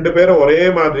 ரெண்டு பேரும் ஒரே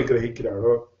மாதிரி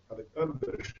கிரகிக்கிறாளோ அதுக்குதான்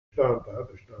திருஷ்டாந்தா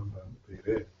திருஷ்டாந்தான்னு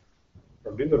பேரு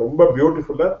அப்படின்னு ரொம்ப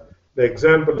பியூட்டிஃபுல்லா இந்த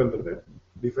எக்ஸாம்பிள்ன்றது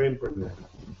டிஃபைன் பண்ணுவாங்க.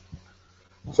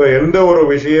 சோ எந்த ஒரு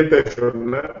விஷயத்தை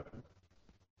சொன்ன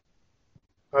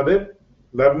அது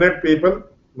லர்னட் பீப்புள்,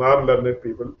 நான் லர்னட்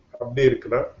பீப்புள் அப்படி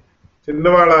இருக்கலாம்,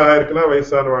 சின்னவாளாக இருக்கலாம்,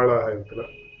 வயசானவாளாக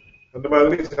இருக்கலாம். அந்த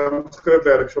மாதிரி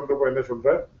சம்ஸ்கிருதத்துல எனக்கு சொல்றப்போ என்ன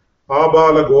சொல்ற,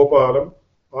 ஆபால கோபாலம்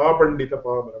ஆபண்டித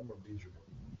பாமரம் அப்படின்னு சொல்றோம்.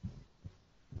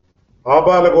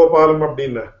 ஆபால கோபாலம்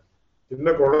அப்படின்னா சின்ன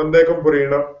குழந்தைக்கும்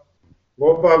புரியணும்,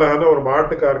 கோபாலகான ஒரு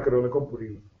மாட்டுக்கா இருக்கிறவனுக்கும்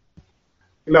புரியணும்.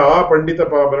 இல்ல பண்டித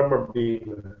பாமரம்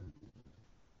அப்படின்னு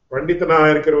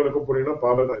பண்டிதனாக இருக்கிறவனுக்கும் புரியணும்,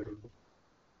 பாமரனா இருக்கணும்.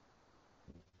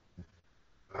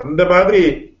 அந்த மாதிரி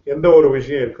எந்த ஒரு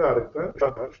விஷயம் இருக்கோ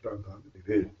அதுக்குதான் திருஷ்டாந்தான்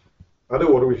இது. அது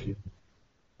ஒரு விஷயம்.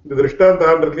 இந்த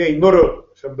திருஷ்டாந்தான்றதுலயே இன்னொரு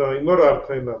சப்தம், இன்னொரு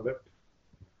அர்த்தம் என்ன,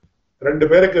 ரெண்டு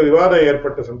பேருக்கு விவாதம்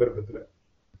ஏற்பட்ட சந்தர்ப்பத்துல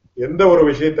எந்த ஒரு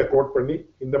விஷயத்தை கோட் பண்ணி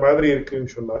இந்த மாதிரி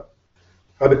இருக்குன்னு சொன்னா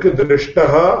அதுக்கு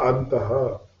திருஷ்டஹா அந்தஹா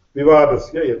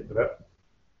விவாதஸ்ய எத்ர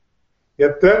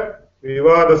எத்ர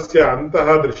விவாதஸ்ய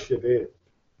அந்தஹா திருஷ்யதே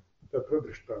தத்ர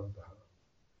திருஷ்டாந்தஹ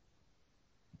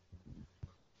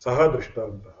சஹா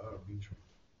திருஷ்டாந்தஹ அப்படின்னு சொல்லி.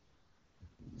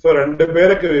 சோ ரெண்டு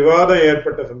பேருக்கு விவாதம்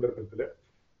ஏற்பட்ட சந்தர்ப்பத்துல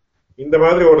இந்த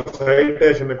மாதிரி ஒரு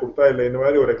சைட்டேஷனை கொடுத்தா, இல்ல இந்த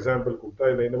மாதிரி ஒரு எக்ஸாம்பிள் கொடுத்தா,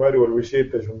 இல்ல இந்த மாதிரி ஒரு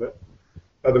விஷயத்தை சொன்ன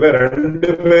அதுல ரெண்டு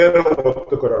பேரும்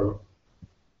ஒத்துக்கிறாங்க,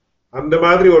 அந்த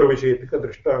மாதிரி ஒரு விஷயத்துக்கு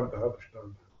திருஷ்டாந்தா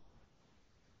திருஷ்டாந்தம்.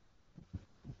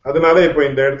 அதனால இப்ப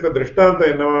இந்த இடத்துல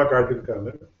திருஷ்டாந்தம் என்னவா காட்டியிருக்காங்க,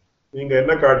 நீங்க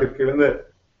என்ன காட்டிருக்கீங்கன்னு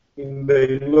இந்த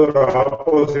இன்னொரு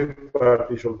ஆப்போசிட்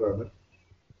பார்ட்டி சொல்றாங்க.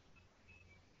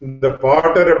 இந்த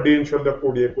பாட்டர் அப்படின்னு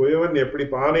சொல்லக்கூடிய குயவன் எப்படி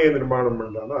பானையை நிர்மாணம்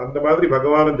பண்றானோ அந்த மாதிரி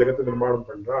பகவானும் ஜெகத்தை நிர்மாணம்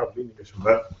பண்றான் அப்படின்னு நீங்க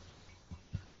சொன்ன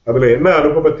அதுல என்ன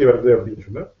அனுபவத்தி வருது அப்படின்னு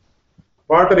சொன்ன,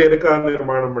 பாட்டர் எதுக்காக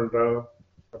நிர்மாணம் பண்றான்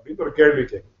அப்படின்னு ஒரு கேள்வி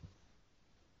கேட்கும்.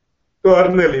 To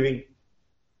earn a living.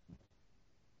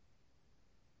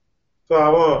 So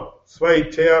அவன் ஸ்வ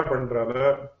இச்சையா பண்றானா,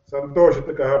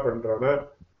 சந்தோஷத்துக்காக பண்றானா,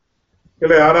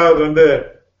 இல்ல யாராவது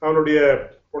அவனுடைய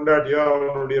கொண்டாட்டியோ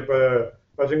அவனுடைய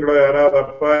பசங்களோ யாராவது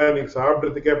அப்பா நீங்க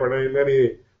சாப்பிடுறதுக்கே பணம் இல்லை, நீ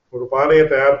ஒரு பானையை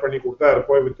தயார் பண்ணி கொடுத்தா அது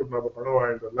போய் வித்து நம்ம பணம்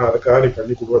வாங்கிட்டு வரலாம், அதுக்காக நீ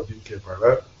பண்ணி கொடு அப்படின்னு கேட்பாங்க.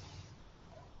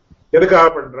 எதுக்காக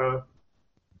பண்றான்?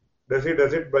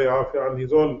 Does it by on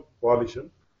his own volition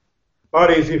or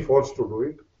is he forced to do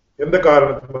it? எந்த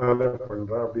காரணத்தினால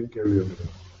பண்றான் அப்படின்னு கேள்வி வந்து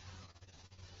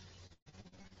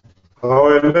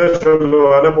அவன் என்ன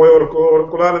சொல்லுவான, போய் ஒரு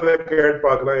குலால கேட்டு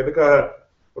பார்க்கலாம், எதுக்காக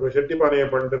ஒரு செட்டி பானையை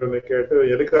பண்றதுன்னு கேட்டு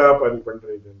எதுக்காக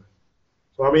பண்றீங்கன்னு.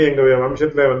 சுவாமி எங்க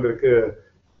வம்சத்துல வந்திருக்கு,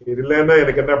 இது இல்லைன்னா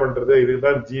எனக்கு என்ன பண்றது,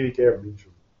 இதுதான் ஜீவிக்கை அப்படின்னு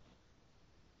சொல்லி.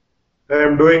 I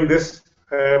am doing this,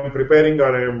 I am preparing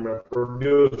or I am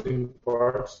producing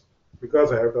parts because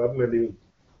I have to earn a living.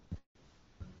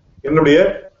 என்னுடைய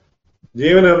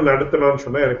ஜீவனை நடத்தணும்னு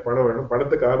சொன்னா எனக்கு பணம் வேணும்,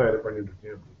 பணத்துக்காக நான் இதை பண்ணிட்டு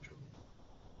இருக்கேன் அப்படின்னு சொல்லி.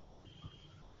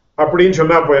 அப்படின்னு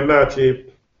சொன்னா அப்ப என்ன ஆச்சு,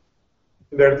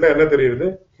 இந்த இடத்துல என்ன தெரியுது,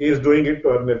 he is doing it to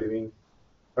earn a living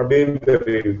அப்படின்னு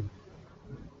தெரியுது.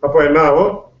 அப்ப என்ன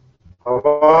ஆகும்,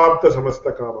 அவாப்த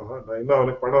சமஸ்த காமஹா, நான் இன்னும்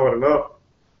அவனுக்கு பணம் வரணும்,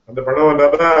 அந்த பணம்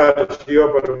வந்தாதான்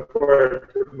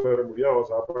வர முடியும், அவன்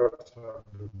சாப்பாடு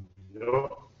சாப்பிட முடியும்,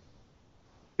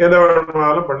 எதை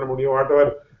வேணுமானாலும் பண்ண முடியும்.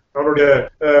 வாட்டவர் அவனுடைய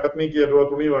பத்னிக்கு எதுவோ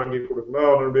துணி வாங்கி கொடுக்கணும்,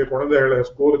 அவனுடைய குழந்தைகளை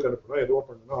ஸ்கூலுக்கு அனுப்பணும், எதுவோ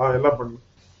பண்ணணும், எல்லாம் பண்ணணும்.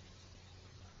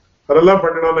 அதெல்லாம்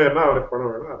பண்ணணும்னா என்ன, அவனுக்கு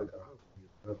பணம் வேணும், அதுக்காக.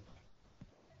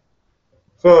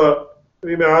 So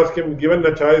we may ask him, given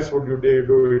the choice, would you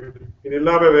do it? இது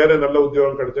இல்லாம வேற நல்ல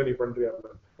உத்தியோகம் கிடைச்சா நீ பண்றியா?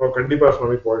 கண்டிப்பா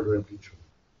சுவாமி போயிடுவேன் அப்படின்னு சொல்லி.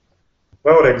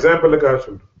 ஒரு எக்ஸாம்பிளுக்காக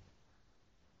சொல்றேன்.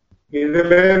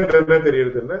 இதுல என்ன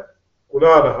தெரியுதுன்னா,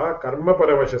 குலாலஹா கர்ம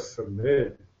பரவசன்னு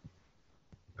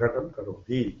கடம்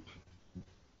கரோதி.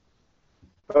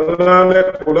 அதனால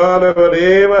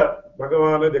குலாலவரேவ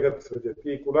பகவான ஜெகத்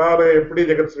சிருஜதி. குலால எப்படி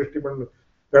ஜெகத் சிருஷ்டி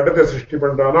கடத்தை சிருஷ்டி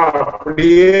பண்றானோ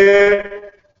அப்படியே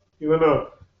இவனும்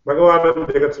பகவானும்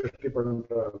ஜெகத் சிருஷ்டி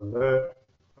பண்றாங்க.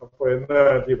 அப்ப என்ன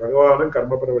ஆச்சு, பகவானும்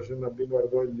கர்ம பரவசன் அப்படின்னு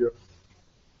வருதோ இல்லையோ.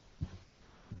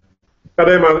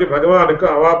 அதே மாதிரி பகவானுக்கு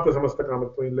அவாப்த சமஸ்த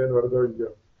காமத்துவம் இல்லைன்னு வருதோ இல்லையோ.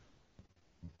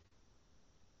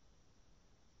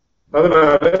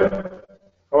 அதனால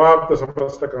அவாப்த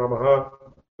சமஸ்த காமஹா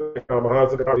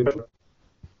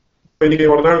இன்னைக்கு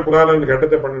ஒரு நாள் குலாலன்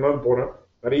கட்டத்தை பண்ணணும்னு போனான்.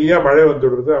 நிறைய மழை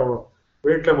வந்துடுறது. அவன்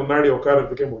வீட்டுல முன்னாடி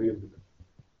உட்காரத்துக்கே முடியுது.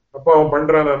 அப்ப அவன்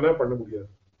பண்றானா பண்ண முடியாது.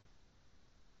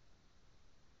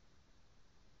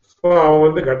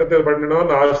 அவன் கட்டத்தில்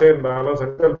பண்ணணும்னு ஆசை இருந்தாலும்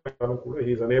சங்கல்பம் கூட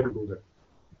இஸ் அனேபிள் டு தட்.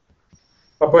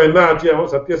 அப்ப என்ன ஆச்சு?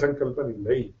 அவன் சத்திய சங்கல்பம்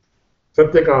இல்லை,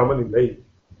 சத்தியகாமன் இல்லை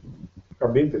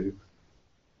அப்படின்னு தெரியுது.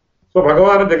 சோ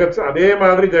பகவான ஜெகத் அதே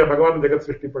மாதிரி பகவான் ஜெகத்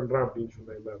சிருஷ்டி பண்றான் அப்படின்னு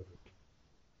சொன்ன என்ன இருக்கு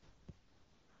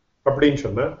அப்படின்னு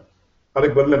சொன்ன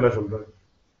அதுக்கு பதில் என்ன சொல்ற?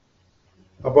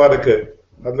 அப்ப அதுக்கு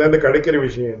அதுல இருந்து கிடைக்கிற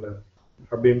விஷயம் என்ன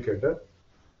அப்படின்னு கேட்ட,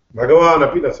 பகவான்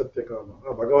அப்படி அசத்தியகாமா,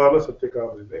 பகவான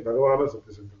சத்தியகாமன் இல்லை, பகவான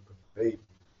சத்திய சங்கல்பம் இல்லை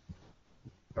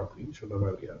அப்படின்னு சொன்ன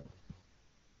மாதிரியா.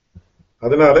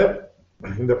 அதனால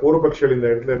இந்த பூர்வபக்ஷிகள் இந்த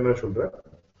இடத்துல என்ன சொல்ற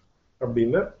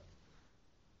அப்படின்னா,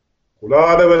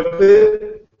 குலாலவத்து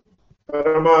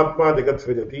பரமாத்மா ஜெகத்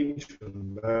சிருஜதின்னு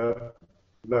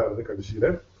சொன்ன கடைசியில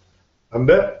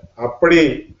அந்த அப்படி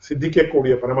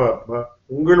சித்திக்கக்கூடிய பரமாத்மா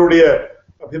உங்களுடைய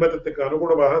அபிமதத்துக்கு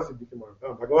அனுகுணமாக சித்திக்க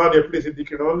மாட்டான். பகவான் எப்படி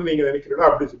சித்திக்கணும்னு நீங்க நினைக்கிறீங்களோ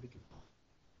அப்படி சித்திக்கணும்.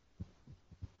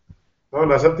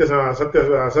 அவன் அசத்திய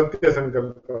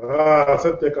சங்கல்ப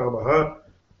அசத்திய காம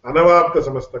அனவாப்த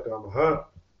சமஸ்த காம,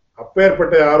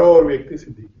 அப்பேற்பட்ட யாரோ ஒரு வியக்தி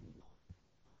சித்திக்கணும்.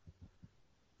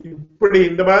 இப்படி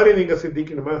இந்த மாதிரி நீங்க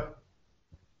சித்திக்கணுமா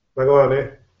பகவானே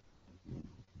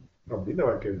அப்படின்னு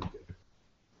அவன் கேள்வி கேட்டேன்.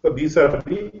 These are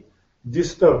the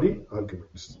gist of the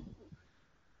arguments.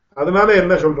 அதனால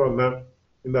என்ன சொல்றோம்னா,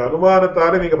 இந்த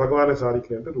அனுமானத்தால நீங்க பகவானை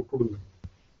சாதிக்கல கொடுங்க,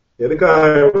 எதுக்காக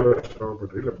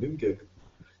சிரமப்படுறீங்க அப்படின்னு கேட்கு.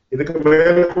 இதுக்கு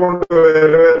மேற்கொண்டு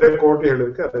வேற வேற கோட்டைகள்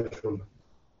இருக்கு, அதை சொல்ல.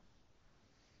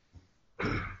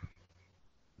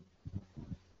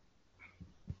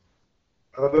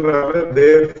 அதனால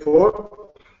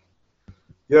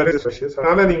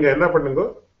அதனால நீங்க என்ன பண்ணுங்க,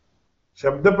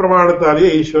 சப்த பிரமாணத்தாலேயே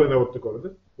ஈஸ்வரனை ஒத்துக்கிறது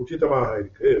உச்சிதமாக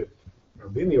இருக்கு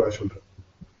அப்படின்னு நீவா சொல்ற.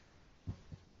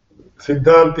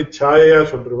 சித்தாந்தி சாயா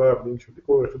சொல்றவா அப்படின்னு சொல்லி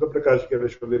சுத பிரகாஷ்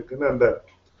சொல்லியிருக்குன்னு அந்த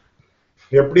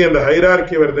எப்படி அந்த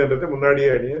ஹைரார்கி வருதுன்றது முன்னாடியே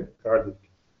அணிய காடு.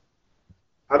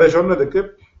 அதை சொன்னதுக்கு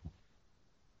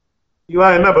இவா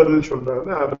என்ன பதில்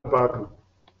சொல்றான்னு அதை பார்க்கணும்.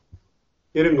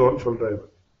 இருங்கோன்னு சொல்ற.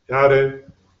 யாரு?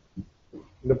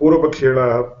 இந்த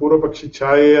பூர்வபக்ஷி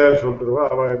சாயா சொல்றவா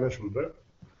அவ என்ன சொல்ற?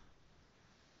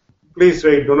 Please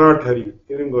wait, to not Hari.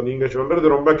 இருங்கோ, நீங்க சொல்றது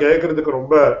ரொம்ப கேட்கறதுக்கு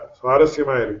ரொம்ப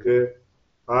சுவாரஸ்யமா இருக்கு,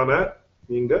 ஆனா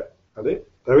நீங்க அதை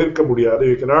தவிர்க்க முடியாது.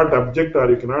 You cannot object or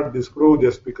you cannot disprove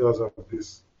just because of this.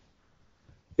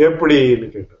 எப்படின்னு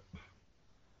கேட்ட,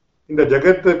 இந்த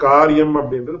ஜெகத்து காரியம்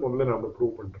அப்படின்றது முதல்ல நாம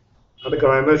ப்ரூவ் பண்றோம். அதுக்கு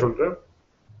அவன் என்ன சொல்ற?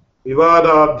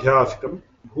 விவாதாத்தியாசிடம்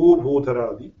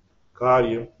பூபூதராதி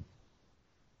காரியம்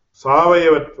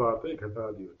சாவயவத்வாத்தை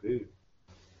கட்டாதிவது.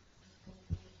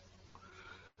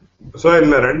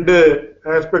 இல்ல ரெண்டு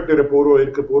ஆஸ்பெக்ட்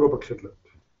இருக்கு பூர்வபக்ஷத்துல.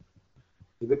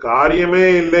 இது காரியமே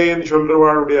இல்லைன்னு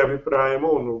சொல்றவாளுடைய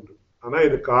அபிப்பிராயமும் ஒண்ணு உண்டு. ஆனா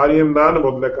இது காரியம்தான்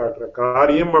முதல்ல காட்டுற.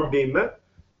 காரியம் அப்படின்னா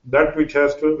that which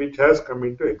has come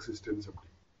into existence.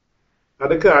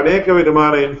 அதுக்கு அநேக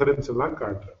விதமான இன்ஃபரன்ஸ் எல்லாம்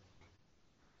காட்டுற.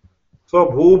 சோ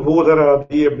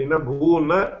பூபூதராதி அப்படின்னா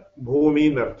பூன்னா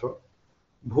பூமின்னு அர்த்தம்,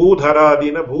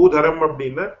 பூதராதினா பூதரம்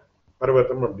அப்படின்னா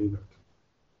பர்வதம் அப்படின்னு அர்த்தம்.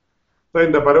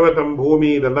 இந்த பர்வதம் பூமி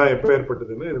இதெல்லாம் எப்ப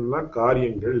ஏற்பட்டதுன்னு இதெல்லாம்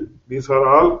காரியங்கள். These are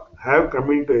all have come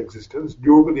into existence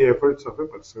due to the efforts of a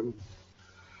person.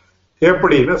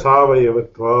 எப்படின்னா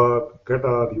சாவயவத்வாத்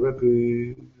கடாதிவத்.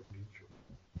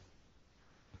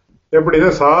 எப்படின்னா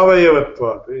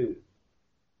சாவயவத்வாத்.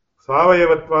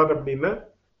 சாவயவத்வாத் அப்படின்னா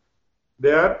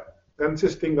they are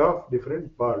consisting of different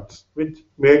parts which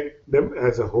make them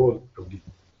as a whole.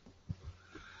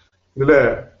 இதுல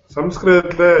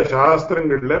சம்ஸ்கிருதத்துல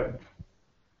சாஸ்திரங்கள்ல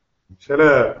சில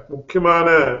முக்கியமான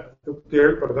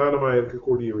யுக்திகள் பிரதானமா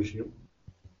இருக்கக்கூடிய விஷயம்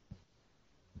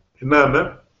என்னன்னா,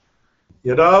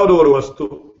 ஏதாவது ஒரு வஸ்து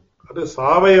அது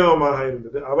சாவயவமாக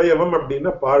இருந்தது. அவயவம்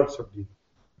அப்படின்னா பார்ட்ஸ் அப்படின்னு,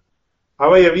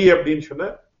 அவயவி அப்படின்னு சொன்ன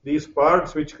these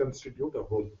parts which constitute a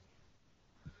whole.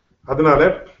 அதனால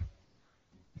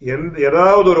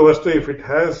ஏதாவது ஒரு வஸ்து if it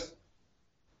has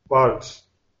parts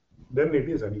then it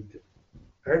is anitya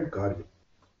and karya.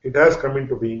 It has come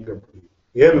into being.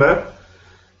 ஏன்னா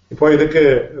இப்போ இதுக்கு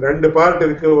ரெண்டு பார்ட்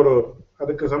இருக்கு.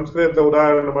 அதுக்கு சம்ஸ்கிருதத்துல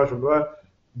உதாரணமா சொல்லுவா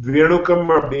துவேணுக்கம்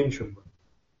அப்படின்னு சொல்லுவா.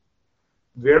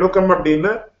 துவேணுக்கம்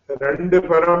அப்படின்னா ரெண்டு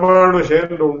பரமாணு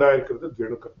சேர்ந்து உண்டாயிருக்கிறது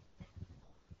துவேணுக்கம்.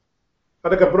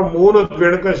 அதுக்கப்புறம் 3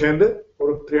 துவேணுக்கம் சேர்ந்து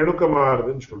ஒரு திரேணுக்கம்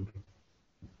ஆறுதுன்னு சொல்றோம்.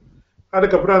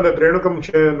 அதுக்கப்புறம் அந்த திரேணுக்கம்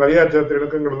நிறைய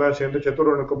திரேணுக்கங்கள் எல்லாம் சேர்ந்து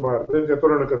சத்துரணுக்கம் ஆறுது.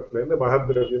 சத்துரணுக்கத்துல இருந்து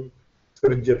மகத்ரவியம்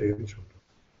சிருஜ்யத்தைன்னு சொல்றோம்.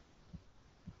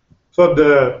 சோ இந்த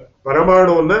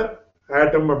பரமாணுன்னு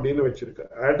ஆட்டம் அப்படின்னு வச்சிருக்க.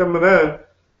 ஆட்டம்னா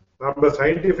நம்ம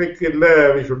scientific இல்ல,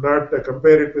 we should not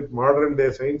compare it with modern day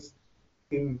science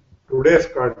in today's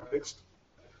context.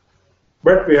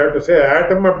 But we have to say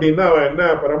atom அப்படின்னா அவன் என்ன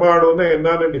பரமாணுன்னு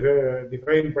என்னன்னு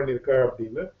டிஃபைன் பண்ணிருக்கா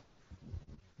அப்படின்னா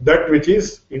that which is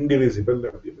indivisible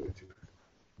அப்படின்னு வச்சுக்க.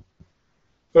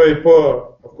 So இப்போ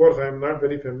of course I am not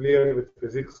very familiar with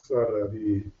physics or the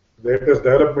latest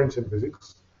developments in physics.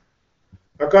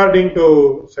 According to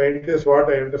scientists, what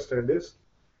I understand is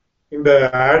இந்த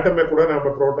ஆட்டமை கூட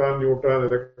நம்ம புரோட்டான் நியூட்ரான்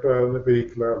எலக்ட்ரான்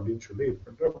பிரிக்கலாம் அப்படின்னு சொல்லி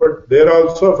பண்றோம். பட் தேர்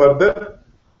ஆல்சோ ஃபர்தர்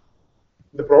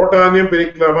இந்த புரோட்டானையும்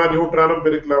பிரிக்கலாமா, நியூட்ரானும்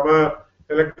பிரிக்கலாமா,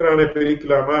 எலக்ட்ரானை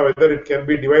பிரிக்கலாமா, whether it can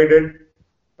be divided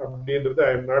அப்படின்றது I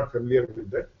am not familiar with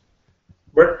that.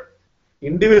 But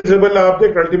இண்டிவிசிபிள்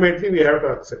object ultimately we have to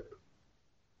accept.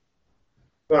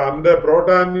 அந்த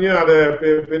புரோட்டானையும் அதை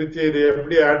பிரிச்சு இது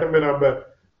எப்படி ஆட்டமை நம்ம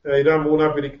இதான் மூணா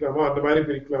பிரிக்கலாமா, அந்த மாதிரி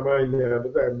பிரிக்கலாமா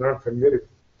இல்லையான்றது I am not familiar.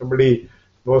 Somebody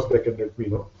knows, they can let me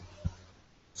know.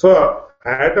 So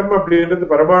atom அப்படின்றது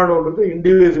பரமாணுன்றது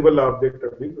இண்டிவிசிபிள் ஆப்ஜெக்ட்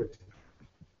அப்படின்னு வச்சுக்கோங்க.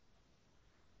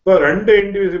 ஸோ ரெண்டு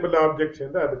இண்டிவிசிபிள் ஆப்ஜெக்ட்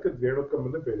சேர்ந்து அதுக்கு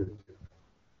துவேணுக்கம்னு பேர் இருக்கு.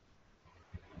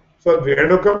 ஸோ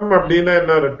துவேணுக்கம் அப்படின்னா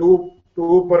என்ன,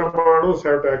 two பரமாணுஸ்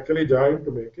have to actually join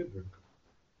to make it துவேணுக்கம்.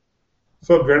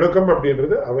 So துவேணுக்கம்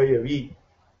அப்படின்றது அவயவி.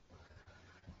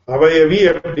 அவயவி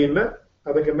அப்படின்னா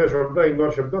அதுக்கு என்ன சொல்றோம்,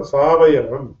 இன்னொரு சப்தம்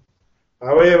சாவயவம்.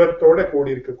 அவயவத்தோட கூடி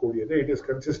இருக்கக்கூடியது. It is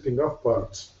consisting of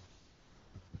parts.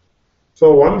 So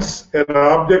once an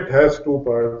object has two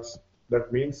parts, that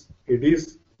means it is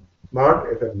not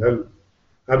eternal.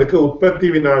 அதுக்கு உற்பத்தி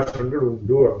விநாசங்கள்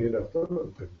உண்டு அப்படின்னு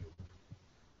அர்த்தம்.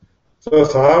 So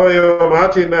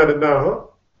சாவயவமாச்சின்னா அதுதான்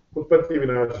உற்பத்தி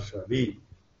விநாசசாலி.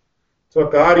 So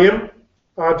காரியம்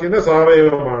ஆச்சின்னா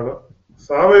சாவயவமானம்,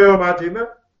 சாவயவமாச்சின்னா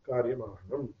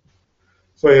காரியமானம்.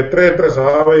 So எத்திர எத்திர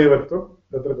சாவயவத்துவம்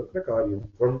தத்திர தத்திர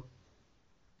காரியத்துவம்,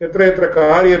 எத்திர எத்திர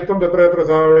காரியத்துவம் தத்திர எத்திர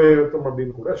சாவயவத்துவம்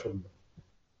அப்படின்னு கூட சொல்லலாம்.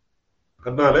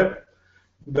 அதனால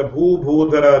இந்த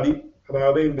பூதராதி,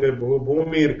 அதாவது இந்த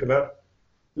பூமி இருக்குன்னா,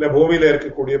 இல்ல பூமியில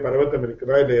இருக்கக்கூடிய பர்வத்தம்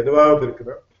இருக்குதா, இல்ல எதுவாவது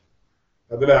இருக்குதா,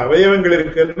 அதுல அவயவங்கள்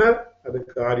இருக்குன்னா அது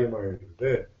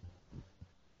காரியமாயிடுது.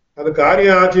 அது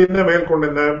காரியம் ஆச்சுன்னா மேற்கொண்டு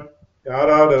என்ன,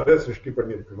 யாராவது அதை சிருஷ்டி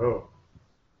பண்ணிருக்கணும்.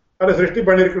 அதை சிருஷ்டி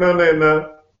பண்ணிருக்கணும்னா என்ன,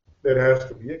 there has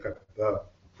to be a karta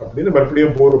அப்படின்னு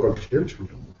மறுபடியும் பூர்வ பட்சிகள்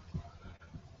சொல்றாங்க.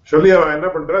 சொல்லி அவன் என்ன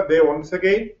பண்றா, they once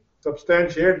again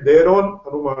substantiate their own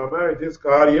அனுமான, it is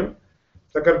காரியம்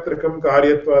சகர்த்திருக்கம்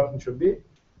காரியத்வாத்னு சொல்லி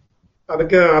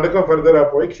அதுக்கும் ஃபர்தரா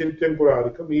போய் க்ஷித்யம்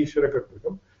புராதிக்கம் ஈஸ்வர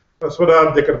கர்த்திருக்கம்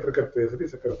ஸ்வராத்திய கர்த்திருக்கத்வே சரி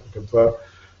சகர்த்திருக்கத்வா.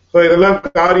 ஸோ இதெல்லாம்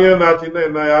காரியம் ஆச்சுன்னா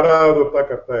என்ன, யாராவது ஒருத்தா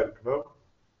கர்த்தா இருக்கணும்.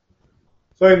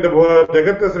 ஸோ இந்த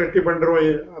ஜெகத்தை சிருஷ்டி பண்றோம்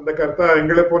அந்த கர்த்தா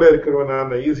எங்களை போல இருக்கிறவன்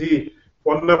நான், easy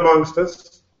one amongst us.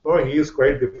 No, he is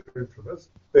quite different from us.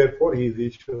 Therefore, he is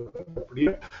Ishvara.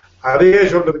 அப்படியே அதையே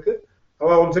சொல்றதுக்கு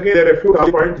அவன் once again there are a few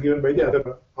points given by the other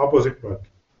opposite party.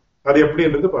 அது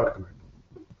எப்படின்றது பார்க்க வேண்டும்.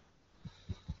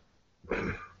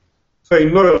 So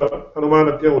இன்னொரு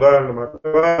அனுமானத்தையும் உதாரணமாக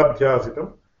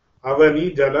அத்தியாசிதம் அவனி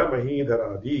ஜல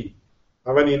மஹீதராதி.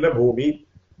 அவனின்னா பூமி,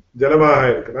 ஜலமாக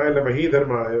இருக்கிறா, இல்ல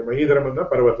மஹீதரமாக, மஹீதரம்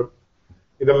தான் பர்வதம்.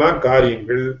 இதெல்லாம்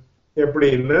காரியங்கள்.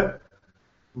 எப்படின்னு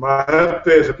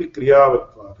மகத்வே சதி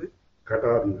கிரியாவத்வாது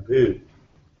கட்டாதிவது.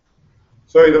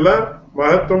 சோ இதெல்லாம்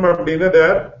மகத்துவம் அப்படின்னா they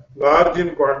are large in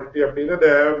quantity அப்படின்னா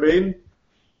they have been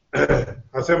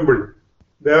assembled,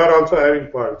 they are also having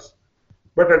parts,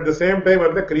 but at the same time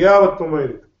அந்த கிரியாவத்துவம்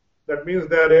இருக்கு. that means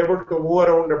they are able to move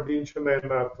around அப்படின்னு சொன்னா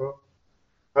என்ன அர்த்தம்,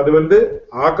 அது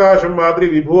ஆகாசம் மாதிரி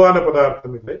விபுவான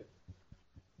பதார்த்தம் இல்லை,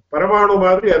 பரமாணு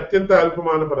மாதிரி அத்தியந்த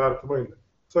அல்பமான பதார்த்தமும் இல்லை.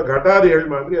 சோ கட்டாதிகள்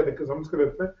மாதிரி அதுக்கு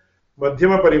சம்ஸ்கிருதத்தை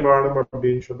மத்தியம பரிமாணம்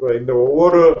அப்படின்னு சொல்றோம். இந்த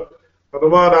ஒவ்வொரு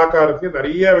அனுமான ஆக்காரத்தையும்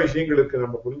நிறைய விஷயங்கள் இருக்கு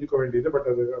நம்ம புரிஞ்சுக்க வேண்டியது. பட்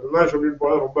அதெல்லாம் சொல்லிட்டு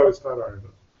போனா ரொம்ப விஸ்தாரம்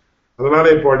ஆகிடும். அதனால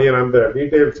இப்போ நான் அந்த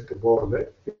டீடைல்ஸுக்கு போகல,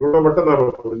 இவ்வளவு மட்டும் நாம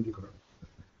புரிஞ்சுக்கிறோம்.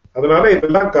 அதனால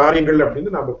இதெல்லாம் காரியங்கள்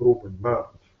அப்படின்னு நாம ப்ரூவ் பண்ணலாம்.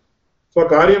 ஸோ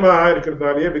காரியமாக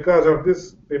இருக்கிறதுனாலேயே because of this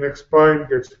the next point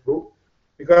gets prove,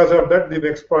 because of that the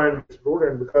next point gets proved,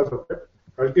 and because of that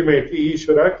ultimately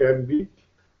ஈஸ்வரா கேன் பி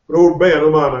ப்ரூவ்ட் பை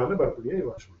அனுமானான்னு மறுபடியும்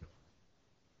இவா சொல்றேன்.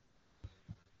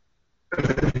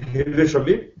 என்று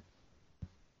சொல்லி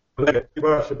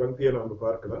பந்தியை நாம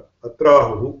பார்க்கலாம்.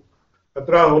 அத்ராஹு,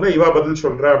 அத்ராஹுனா இவா பதில்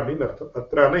சொல்றா அப்படின்னு அர்த்தம்.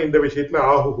 அத்ரானா இந்த விஷயத்துல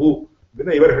ஆஹுஹு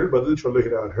அப்படின்னா இவர்கள் பதில்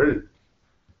சொல்லுகிறார்கள்.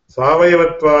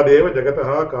 சாவயவத்வாதேவ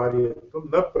ஜகதா காரியத்துவம்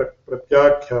ந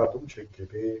பிரத்யாக்கியாத்தும்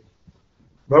சக்கியதே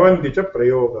பவந்தி ச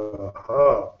பிரயோகாः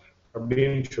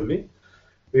அப்படின்னு சொல்லி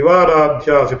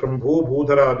விவாராத்தியாசிதம்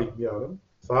பூதராதி ஞானம்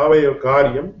சாவயவ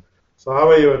காரியம்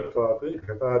சாவயவத்வாது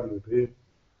घटादिवत्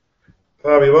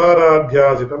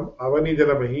விவாராத்தியாசிதம்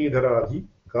அவனிஜல மஹீதராதி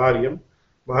காரியம்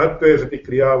महत्त्वे सति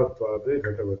क्रियावत्वात्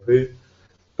घटवत्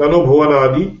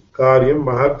தனுபுவனாதி காரியம்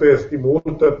மகத்துவ அஸ்தி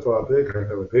மூர்த்தத்வாது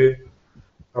கடவது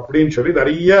அப்படின்னு சொல்லி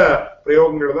நிறைய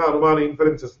பிரயோகங்கள் தான் அனுமான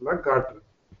இன்ஃபரன்சஸ் எல்லாம்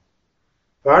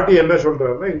காட்டி என்ன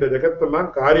சொல்றாருன்னா, இந்த ஜெகத்தெல்லாம்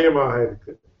காரியமாக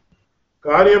இருக்கு.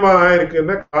 காரியமாக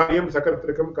இருக்குன்னா காரியம்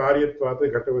சகர்த்திருக்கம் காரியத்வாது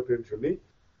கடவுதுன்னு சொல்லி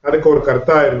அதுக்கு ஒரு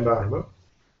கர்த்தா இருந்தாகணும்.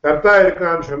 கர்த்தா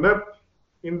இருக்கான்னு சொன்ன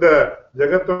இந்த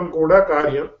ஜெகத்தும் கூட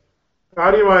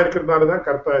காரியமா இருக்கிறதுனாலதான்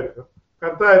கர்த்தா இருக்கும்.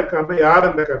 கர்த்தா இருக்கான்னா யார்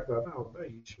அந்த கர்த்தா தான்? அவன் தான்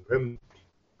ஈஸ்வரன்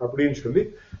அப்படின்னு சொல்லி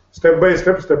ஸ்டெப் பை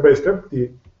ஸ்டெப்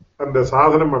அந்த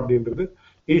சாதனம் அப்படின்றது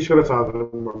ஈஸ்வர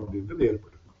சாதனம் அப்படின்றது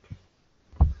ஏற்படும்.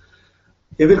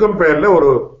 இதுக்கும் பேர்ல ஒரு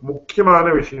முக்கியமான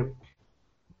விஷயம்,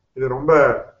 இது ரொம்ப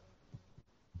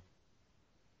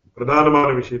பிரதானமான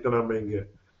விஷயத்த நாம இங்க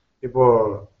இப்போ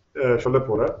சொல்ல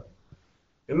போற.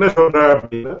 என்ன சொல்ற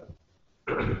அப்படின்னா,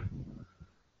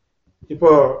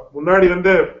 இப்போ முன்னாடி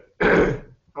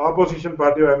ஆப்போசிஷன்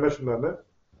பார்ட்டி என்ன சொன்னாங்க,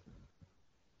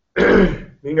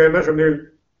 நீங்க என்ன சொன்னீங்க,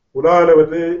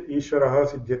 உலாலவது ஈஸ்வரஹா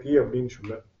சித்தியதி அப்படின்னு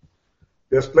சொன்ன.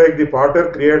 Just like the potter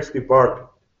creates the pot,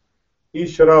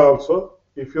 Ishvara also,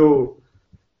 if you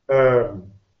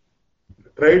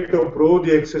try to prove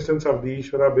the existence of the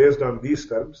Ishvara based on these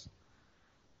terms,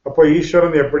 அப்போ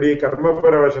ஈஸ்வரன் எப்படி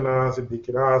கர்மபரவசனா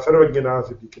சித்திக்கிறா, அசர்வஜனா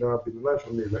சித்திக்கிறா அப்படின்னு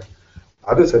சொன்னீங்க,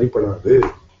 அது சரிப்படாது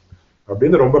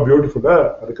அப்படின்னு ரொம்ப பியூட்டிஃபுல்லா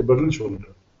அதுக்கு பதில் சொல்ற.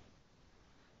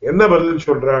 என்ன பதில்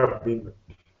சொல்ற அப்படின்னு,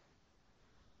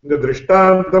 இந்த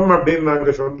திருஷ்டாந்தம் அப்படின்னு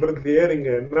நாங்க சொல்றதுலயே நீங்க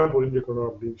என்ன புரிஞ்சுக்கணும்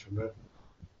அப்படின்னு சொன்ன,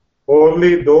 only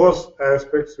those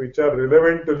aspects which are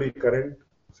relevant to the current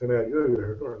scenario you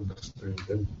have to understand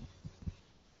them.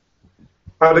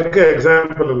 அதுக்கு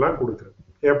எக்ஸாம்பிள் எல்லாம் கொடுக்குறேன்,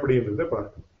 எப்படின்றத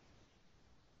பார்க்கணும்.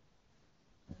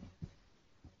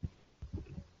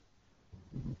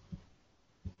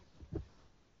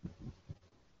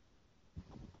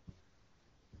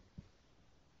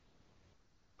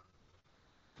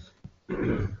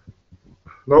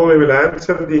 Now we will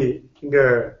answer the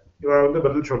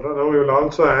பதில் சொல்றேன். Now we will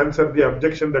also answer the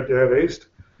objection that you have raised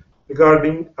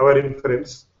regarding our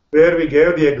inference, where we gave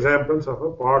the examples of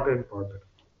a pot and potter.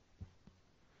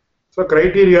 So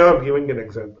criteria of giving an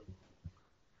example.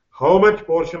 How much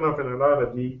portion of an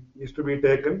analogy is to be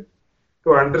taken to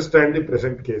understand the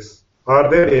present case? Are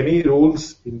there any rules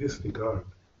in this regard?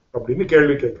 அப்படின்னு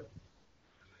கேள்வி கேட்க.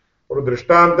 ஒரு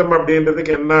திருஷ்டாந்தம்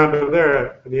அப்படின்றதுக்கு என்னன்றது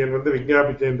நீ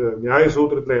விஞ்ஞாபிச்ச இந்த நியாய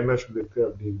சூத்திரத்துல என்ன சொல்லிருக்கு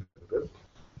அப்படின்றது.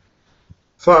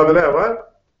 சோ அதுல அவ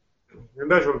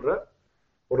என்ன சொல்ற,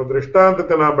 ஒரு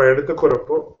திருஷ்டாந்தத்தை நாம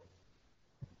எடுத்துக்கிறப்போ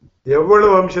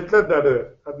எவ்வளவு அம்சத்துல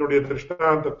அதனுடைய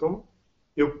திருஷ்டாந்தத்துவம்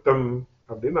யுக்தம்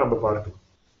அப்படின்னு நாம பார்க்கணும்.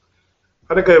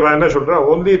 அதுக்கு இவ என்ன சொல்ற,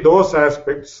 only those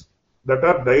aspects that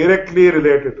are directly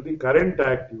related to the current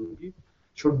activity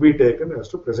should be taken as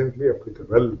to presently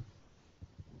applicable.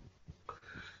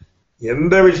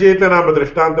 எந்த விஷயத்தை நாம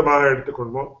திருஷ்டாந்தமாக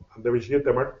எடுத்துக்கணுமோ அந்த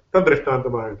விஷயத்தை மட்டும்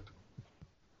திருஷ்டாந்தமாக எடுத்துக்கணும்.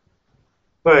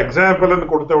 எக்ஸாம்பிள்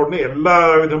கொடுத்த உடனே எல்லா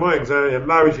விதமும்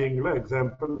எல்லா விஷயங்களும்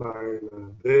எக்ஸாம்பிள்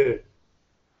ஆயிடாது.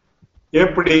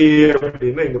 எப்படி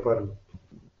அப்படின்னு இங்க பாருங்க.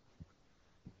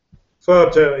 சோ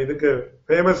இதுக்கு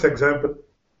ஃபேமஸ் எக்ஸாம்பிள்,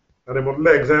 அதை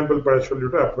முதல்ல எக்ஸாம்பிள்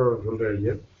சொல்லிட்டு அப்புறம்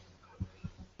சொல்றேன்.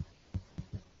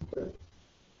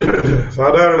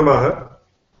 சாதாரணமாக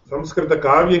சம்ஸ்கிருத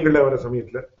காவியங்கள்ல வர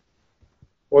சமயத்துல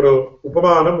ஒரு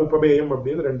உபமானம் உபமேயம்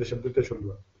அப்படின்னு ரெண்டு சப்தத்தை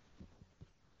சொல்லுவாங்க.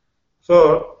 சோ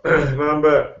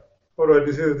நாம ஒரு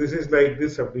திஸ் இஸ் லைக்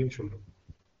திஸ் அப்படின்னு சொல்றோம்.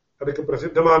 அதுக்கு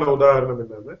பிரசித்தமான உதாரணம்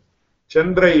என்னன்னா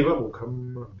சந்திரைவ முகம்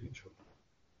அப்படின்னு சொல்றோம்.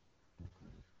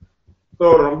 சோ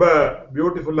ரொம்ப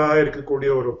பியூட்டிஃபுல்லா இருக்கக்கூடிய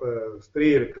ஒரு ஸ்திரீ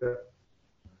இருக்கு,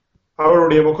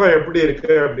 அவளுடைய முகம் எப்படி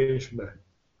இருக்கு அப்படின்னு சொன்ன,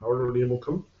 அவளுடைய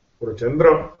முகம் ஒரு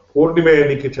சந்திரம் பூர்ணிமை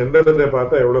அன்னைக்கு சந்திரனை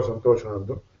பார்த்தா எவ்வளவு சந்தோஷம்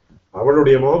இருந்தோம்,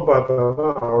 அவளுடைய முகம்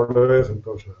பார்த்தாதான் அவ்வளவே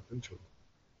சந்தோஷம் இருக்குன்னு சொல்லுவோம்.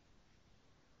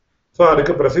 சோ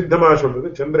அதுக்கு பிரசித்தமா சொல்றது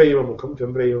சந்திரைவ முகம்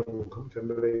சந்திரைவ முகம்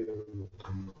சந்திரைவ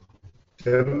முகம்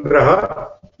சந்திரஹ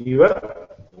இவ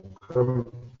முகம்.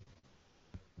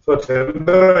 சோ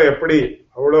சந்திரன் எப்படி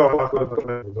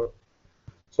அவ்வளவு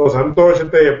சோ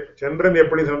சந்தோஷத்தை சந்திரன்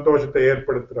எப்படி சந்தோஷத்தை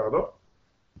ஏற்படுத்துறானோ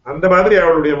அந்த மாதிரி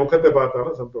அவளுடைய முகத்தை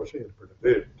பார்த்தாலும் சந்தோஷம்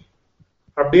ஏற்படுது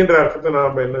அப்படின்ற அர்த்தத்தை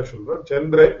நாம என்ன சொல்றோம்,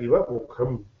 சந்திர இவ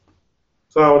முகம்.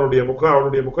 சோ அவளுடைய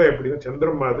முகம் எப்படின்னா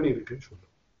சந்திரன் மாதிரி இருக்குன்னு சொல்றோம்.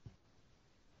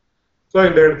 சோ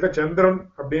இந்த இடத்துல சந்திரன்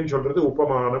அப்படின்னு சொல்றது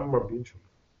உபமானம் அப்படின்னு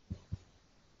சொல்றோம்,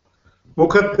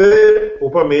 முகத்து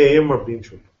உபமேயம் அப்படின்னு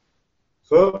சொல்றோம்.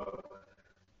 So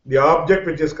the object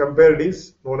which is compared is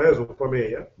known as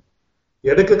உபமேய.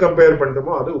 எதுக்கு கம்பேர்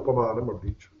பண்றோமோ அது உபமானம்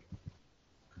அப்படின்னு சொல்றோம்.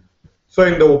 சோ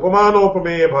இந்த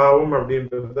உபமானோபமேய பாவம்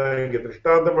அப்படின்றதுதான் இங்க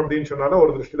திருஷ்டாந்தம் அப்படின்னு சொன்னாலும்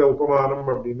ஒரு திருஷ்டில உபமானம்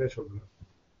அப்படின்னு சொல்லலாம்.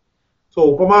 சோ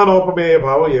உபமானோபமேய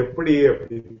பாவம் எப்படி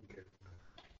அப்படின்னு,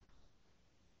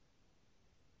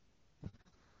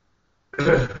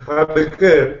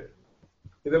 அதுக்கு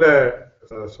இதுல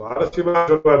சுவாரஸ்யமா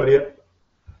சொல்வாரு,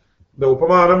 இந்த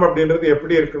உபமானம் அப்படின்றது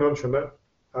எப்படி இருக்கணும்னு சொன்ன,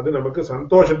 அது நமக்கு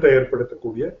சந்தோஷத்தை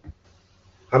ஏற்படுத்தக்கூடிய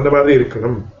அந்த மாதிரி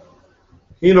இருக்கணும்.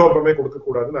 ஹீனோபமே கொடுக்க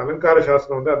கூடாதுன்னு அலங்கார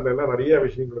சாஸ்திரம் வந்து அதுல எல்லாம் நிறைய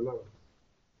விஷயங்கள் எல்லாம் வரும்.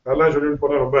 அதெல்லாம் சொல்லிட்டு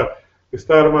போனா ரொம்ப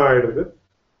விஸ்தாரமா ஆயிடுது.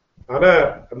 ஆனா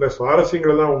அதுல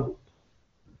சுவாரஸ்யங்கள் எல்லாம் உண்டு.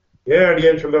 ஏன்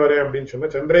அடியேன்னு சொல்ல வரேன் அப்படின்னு சொன்னா,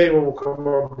 சந்திரைவ முகம்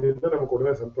அப்படின்னு நமக்கு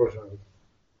உடனே சந்தோஷம் ஆகுது.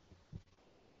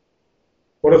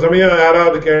 ஒரு சமயம்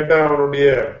யாராவது கேட்டா அவனுடைய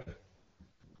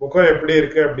முகம் எப்படி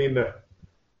இருக்கு அப்படின்னு,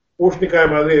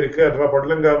 பூஷ்ணிக்காய் மாதிரி இருக்கு அதுவா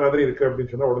பொடலங்காய் மாதிரி இருக்கு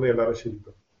அப்படின்னு சொன்னா உடனே எல்லாரும்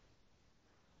சிரிப்போம்.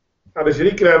 அது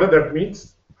சிரிக்கிறாரு, தட் மீன்ஸ்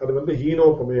அது வந்து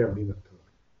ஹீனோபமே அப்படின்னு அர்த்தம்.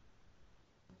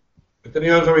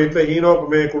 எத்தனையோ சமயத்துல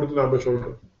ஹீனோபமே கொடுத்து நாம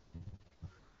சொல்றோம்,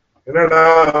 என்னடா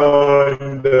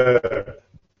இந்த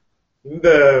இந்த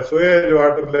சுயேஜ்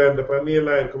வாட்டர்ல இந்த பன்னி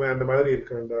எல்லாம் இருக்குமே அந்த மாதிரி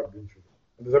இருக்காண்டா அப்படின்னு சொல்லுவோம்.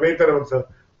 அந்த சமயத்துல நமக்கு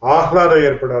ஆஹ்லாதம்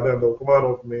ஏற்படாது, அந்த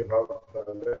உபமானோபமே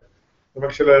பாவத்தால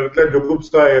நமக்கு சில இடத்துல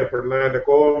ஜுகுப்சா ஏற்படலாம், இல்ல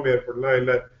கோபம் ஏற்படலாம்,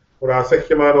 இல்ல ஒரு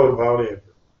அசக்கியமான ஒரு பாவனை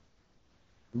ஏற்படும்.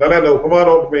 அதனால அந்த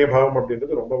உபமானோபமே பாவம்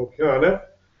அப்படின்றது ரொம்ப முக்கியம். ஆனா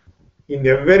in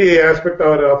every aspect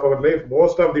of our life,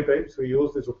 most of the times we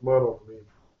use this உபமானோபமே.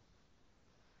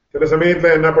 சில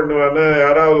சமயத்துல என்ன பண்ணுவான்னா,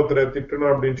 யாராவது ஒருத்தர்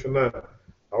திட்டணும் அப்படின்னு சொன்னா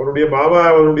அவருடைய மாமா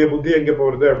அவனுடைய புத்தி எங்க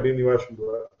போறது அப்படின்னு இவா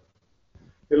சொல்லுவார்.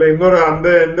 இல்ல இன்னொரு அந்த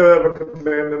எந்த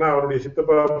பக்கத்துல என்னன்னா அவனுடைய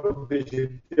சித்தப்பா புத்தி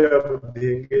சித்தியா புத்தி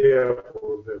எங்கேயா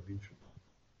போகுது அப்படின்னு சொல்லுவார்.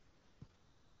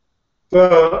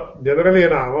 ஜெனரலி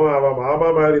அவன் மாமா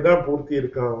மாதிரிதான் பூர்த்தி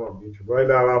இருக்கான் அப்படின்னு சொல்லுவா,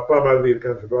 இல்ல அவன் அப்பா மாதிரி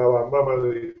இருக்கான்னு சொல்லுவா, அவன் அம்மா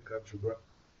மாதிரி இருக்கான்னு சொல்லுவா.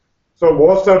 So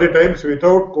most of the times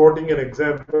without quoting an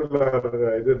example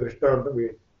இது திருஷ்டாந்தம்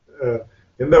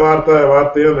எந்த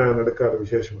வார்த்தையும் நடக்காது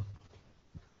விசேஷமா.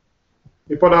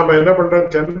 இப்ப நாம என்ன பண்றோம்,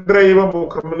 சந்திரைவ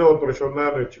முகம்னு ஒருத்தர்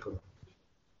சொன்னான்னு வச்சுக்கணும்.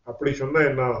 அப்படி சொன்னா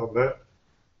என்ன ஆகும்னா,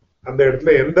 அந்த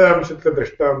இடத்துல எந்த அம்சத்துல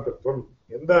திருஷ்டாந்தத்துவம்,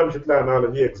 எந்த அம்சத்துல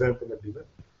அனாலஜி எக்ஸாம்பிள் அப்படின்னா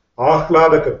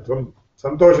ஆஹ்லாதகத்துவம்,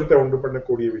 சந்தோஷத்தை உண்டு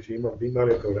பண்ணக்கூடிய விஷயம்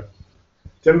அப்படின்னாலே தவிர,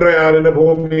 சந்திரயார் இந்த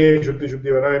பூமியை சுத்தி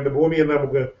வரா, இந்த பூமி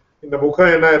என்ன இந்த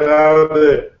முகம் என்ன ஏதாவது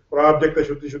ஒரு ஆப்ஜெக்டை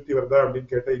சுத்தி வருதா அப்படின்னு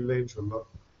கேட்டா இல்லைன்னு சொல்லலாம்.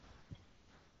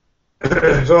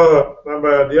 சோ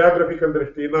நம்ம ஜியோகிராபிக்கல்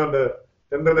திருஷ்டின்னா அந்த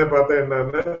சந்திரனை பார்த்தா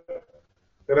என்னன்னா,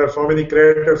 there are so many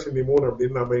craters in the moon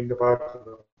அப்படின்னு நம்ம இங்க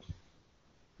பார்க்கணும்.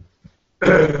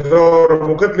 ஒரு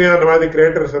முகத்திலயும் அந்த மாதிரி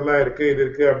கிரேட்டர்ஸ் எல்லாம் இருக்கு, இது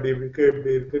இருக்கு, அப்படி இருக்கு,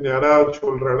 இப்படி இருக்குன்னு யாராவது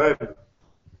சொல்றாளா?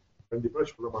 கண்டிப்பா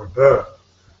சொல்ல மாட்டோம்.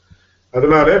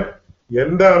 அதனால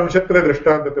எந்த அம்சத்துல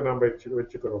திருஷ்டாந்தத்தை நம்ம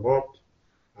வச்சுக்கிறோமோ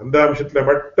அந்த அம்சத்துல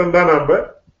மட்டும்தான் நாம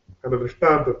அந்த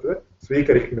திருஷ்டாந்தத்தை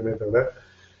ஸ்வீகரிக்கணுமே தவிர,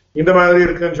 இந்த மாதிரி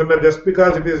இருக்குன்னு சொன்னா just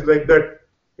because it is like that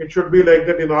it should be like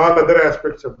that in all other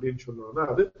aspects அப்படின்னு சொன்னோம்னா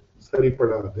அது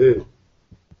சரிப்படாது.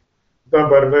 தான்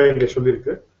பாருங்க இங்க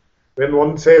சொல்லிருக்கு, when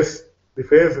one says the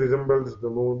face resembles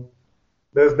the moon,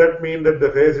 does that mean that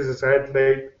the face is a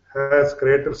satellite, has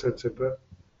craters etc.?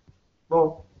 No.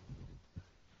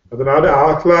 அதனால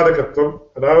ஆஹ்லாதகத்துவம்,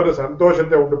 அதாவது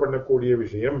சந்தோஷத்தை உண்டு பண்ணக்கூடிய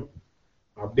விஷயம்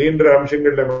அப்படின்ற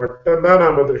அம்சங்கள்ல மட்டும்தான்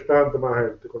நாம திருஷ்டாந்தமாக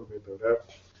எடுத்துக்கொள்மே தவிர,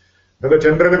 அந்த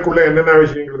சந்திரனுக்குள்ள என்னென்ன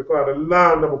விஷயங்கள் இருக்கோ அதெல்லாம்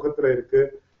அந்த முகத்துல இருக்கு,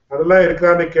 அதெல்லாம்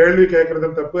இருக்கான்னு கேள்வி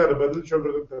கேட்கறதும் தப்பு, அதை பதில்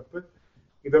சொல்றதும் தப்பு.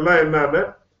 இதெல்லாம் என்னன்னா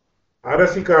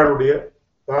அரசிக்காளுடைய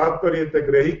தாத்பரியத்தை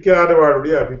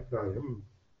கிரகிக்காதவாளுடைய அபிப்பிராயம்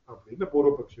அப்படின்னு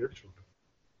பூர்வபக்ஷிகள் சொல்ற.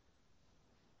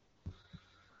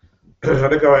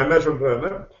 அதுக்கு அவன் என்ன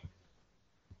சொல்றான்னா,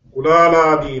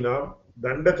 குலாலாதீனாம்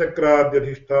தண்ட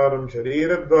சக்கராத்யதிஷ்டானம்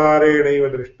சரீரத்வாரேணைவ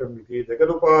திருஷ்டம் இது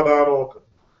ஜெகதுபாதானோக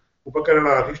உபகரண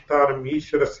அதிஷ்டானம்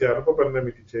ஈஸ்வரஸ்ய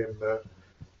அனுபபன்னமிதி சேன்ன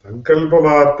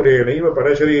சங்கல்பமாத்திரேணைவ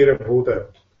பரசரீரபூத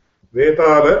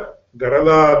வேதால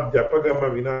கரலாத்யபகம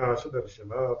விநாச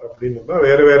தர்சனாத் அப்படின்னு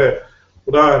வேற வேற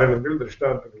உதாரணங்கள்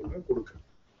திருஷ்டாந்தங்கள் கொடுக்க.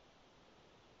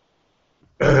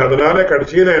 அதனால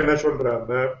கடைசியில என்ன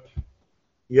சொல்றான்னா,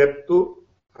 எத்து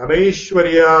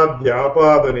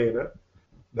அனைஸ்வர்யாத்யாபாதனேன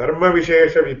தர்ம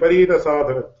விசேஷ விபரீத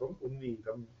சாதனத்துவம்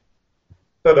உன்னீதம்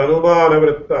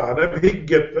ததனுமானவிருத்த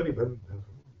அனபிஜ்யத்வ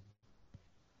நிபந்தனம்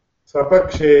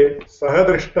சபக்ஷே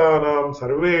சஹதிருஷ்டானாம்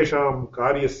சர்வேஷாம்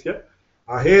காரியஸ்ய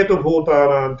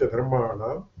அஹேதுபூதானாம் ச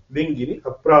தர்மாணாம் லிங்கினி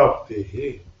அப்ராப்தேஹே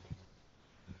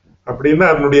அப்படின்னா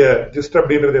அதனுடைய ஜிஸ்ட்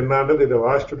அப்படின்றது என்னன்றது இதை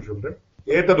வாசிச்சுட்டு சொல்றேன்.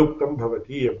 ஏததுக்தம்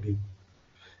பவதி அப்படின்னு,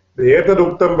 இந்த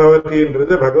ஏததுக்தம்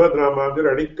பவதின்றது பகவத்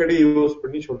ராமானுஜர் அடிக்கடி யூஸ்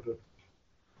பண்ணி சொல்றது.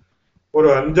 ஒரு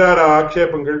 5-6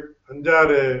 ஆக்ஷேபங்கள்,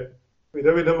 5-6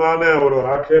 விதவிதமான ஒரு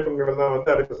ஆக்ஷேபங்கள் எல்லாம்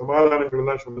அதுக்கு சமாதானங்கள்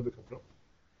எல்லாம் சொன்னதுக்கு அப்புறம்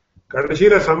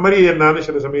கடைசியில சம்மரி என்னன்னு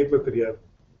சில சமயத்துல தெரியாது.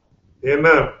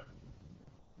 ஏன்னா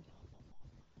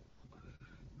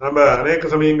நம்ம அநேக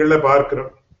சமயங்கள்ல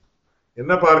பார்க்கிறோம்,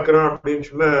 என்ன பார்க்கிறோம் அப்படின்னு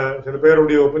சொன்னா, சில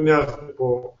பேருடைய உபன்யாசத்துக்கு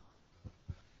போவோம்,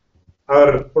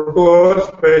 அவர் 2 hours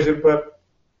பேசியிருப்பார்.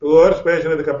 2 hours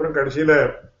பேசினதுக்கு அப்புறம்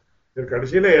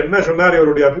கடைசியில என்ன சொன்னார்,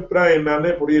 இவருடைய அபிப்பிராயம்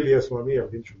என்னன்னே புரியலையே சுவாமி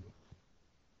அப்படின்னு சொல்லுவார்.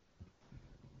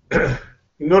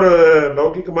 இன்னொரு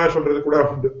லௌகிகமா சொல்றது கூட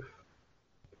உண்டு.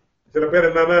 சில பேர்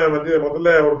என்னன்னா முதல்ல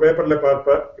ஒரு பேப்பர்ல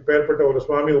பார்ப்பா, இப்ப ஏற்பட்ட ஒரு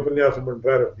சுவாமி உபன்யாசம்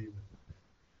பண்றாரு அப்படின்னு.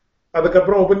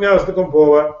 அதுக்கப்புறம் உபன்யாசத்துக்கும்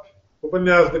போவா.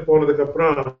 உபன்யாசத்துக்கு போனதுக்கு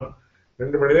அப்புறம்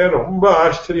 2 மணி நேரம் ரொம்ப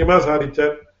ஆச்சரியமா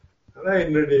சாதிச்சார். ஆனா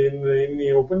இன்னி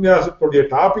உபன்யாசத்துடைய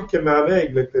டாபிக் என்னன்னு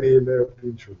எங்களுக்கு தெரியல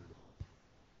அப்படின்னு சொல்லுது.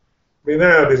 அப்படின்னா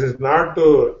திஸ் இஸ் நாட் டு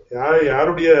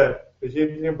யாருடைய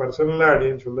விஷயத்தையும் பர்சனலா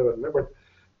அப்படின்னு சொல்ல வரல. But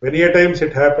many a times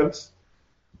it happens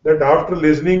that after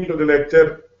listening to the lecture,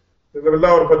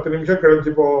 இதெல்லாம் ஒரு 10 நிமிஷம்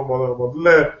கழிச்சு போவோம். முதல்ல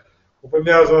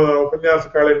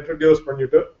உபன்யாசக்கால இன்ட்ரடியூஸ்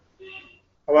பண்ணிட்டு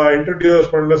அவ இன்ட்ரடியூஸ்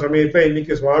பண்ண சமயத்துல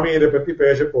இன்னைக்கு சுவாமி இதை பத்தி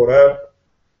பேச போறார்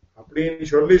அப்படின்னு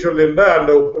சொல்லியிருந்தா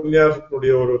அந்த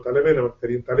உபன்யாசத்தினுடைய ஒரு தலைமை நமக்கு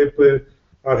தெரியும், தலைப்பு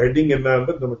ஆர் ஹெட்டிங்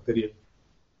என்னன்றது நமக்கு தெரியும்.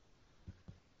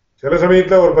 சில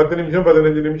சமயத்துல ஒரு 10 நிமிஷம்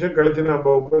 15 நிமிஷம் கழிச்சு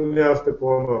நம்ம உபன்யாசத்துக்கு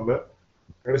போனோம்னா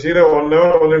கடைசியில 1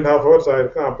 hour 1.5 hours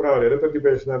ஆயிருக்கும். அப்புறம் அவர் எதை பத்தி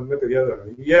பேசினாருன்னு தெரியாது.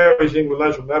 நிறைய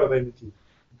விஷயங்கள்லாம் சொன்னார். அதை இன்னைக்கு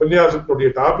உபன்யாசத்துடைய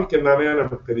டாபிக் என்னன்னே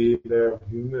நமக்கு தெரியல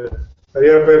அப்படின்னு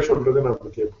நிறைய பேர் சொல்றது நம்ம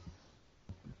கேட்போம்.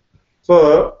 சோ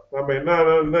நம்ம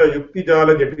என்ன யுக்தி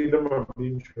ஜால ஜட்டிலம்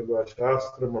அப்படின்னு சொல்லுவா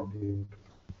சாஸ்திரம் அப்படின்னு.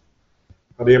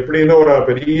 அது எப்படின்னா ஒரு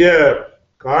பெரிய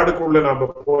காடுக்குள்ள நாம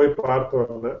போய்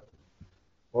பார்த்தோம்னா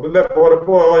முதல்ல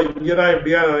போறப்போ இங்கதான்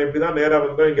இப்படிதான் நேரா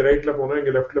வந்தோம், இங்க ரைட்ல போனோம்,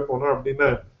 இங்க லெப்ட்ல போனோம் அப்படின்னா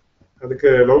அதுக்கு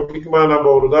லௌகிகமா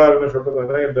நம்ம ஒரு உதாரணம்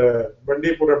சொல்றதுனா இந்த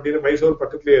பண்டிப்பூர் அப்படின்னு மைசூர்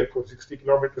பக்கத்துலயே இருக்கும், 60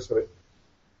 kilometers வரை.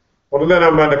 முதல்ல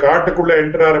நம்ம அந்த காட்டுக்குள்ள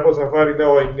என்டர் ஆறப்போ சஃபாரில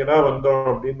இங்கதான் வந்தோம்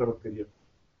அப்படின்னு நமக்கு தெரியும்.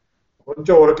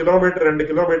 கொஞ்சம் 1 kilometer 2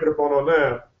 kilometer போனோம்னா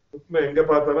எங்க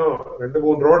பார்த்தாலும்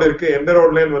 2-3 ரோடு இருக்கு. எந்த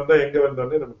ரோட்ல வந்தா எங்க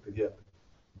வந்தோம்னு நமக்கு தெரியாது.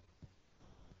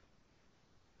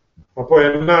 அப்போ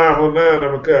என்ன ஆகும்னா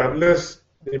நமக்கு unless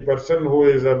the person who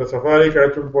is அந்த சஃபாரி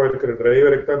கழிச்சுட்டு போயிருக்கிற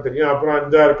டிரைவருக்கு தான் தெரியும். அப்புறம்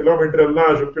 5-6 கிலோமீட்டர்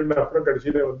எல்லாம் சுற்றிட்டு அப்புறம்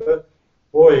கடைசியில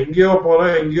எங்கேயோ போனா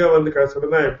எங்கேயோ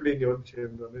கடைசியில எப்படி இங்க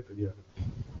சேர்ந்தோன்னே தெரியாது.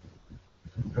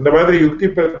 அந்த மாதிரி யுக்தி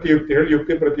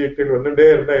பிரத்தியுக்திகள் வந்துட்டே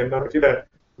இருந்தா என்ன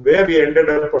வேர் வி எண்டட்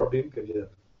அப் அப்படின்னு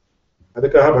தெரியாது.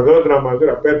 அதுக்காக பகவத்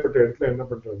ராமாவுக்கு அப்பேற்பட்ட இடத்துல என்ன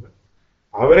பண்றது,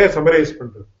 அவரே சமரைஸ்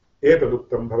பண்றது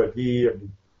ஏததுக்தம் பவதி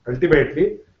அப்படின்னு. Ultimately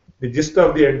the gist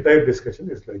of the entire discussion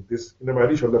is like this, இந்த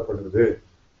மாதிரி சொல்லப்படுறது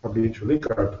அப்படின்னு சொல்லி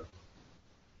காட்டுறது.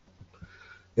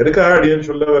 எதுக்காக அப்படின்னு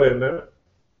சொல்ல வர என்ன,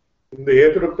 இந்த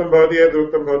ஏததுக்தம்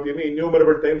பவதின்னு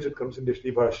innumerable times it comes in the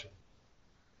shrIbhAShyam.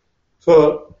 So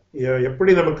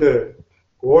எப்படி நமக்கு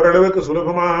ஓரளவுக்கு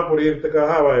சுலபமாக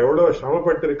புரியறதுக்காக அவ எவ்வளவு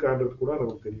சிரமப்பட்டு இருக்கான்றது கூட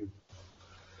நமக்கு தெரியும்.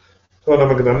 சோ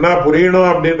நமக்கு நல்லா புரியணும்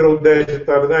அப்படின்ற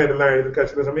உத்தேசத்தால்தான் இதெல்லாம் இருக்கா.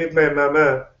 சில சமயத்துல என்னன்னா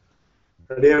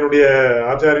அடியானுடைய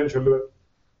ஆச்சாரியன் சொல்லுவார்,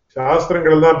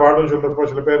 சாஸ்திரங்கள் தான் பாடம் சொல்றப்போ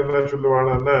சில பேர் என்ன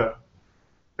சொல்லுவாங்கன்னா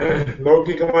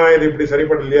லௌகிகமா இது இப்படி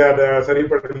சரிப்படலையா அதை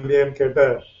சரிப்படலையான்னு கேட்ட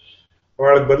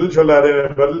அவளுக்கு பதில் சொல்லாது.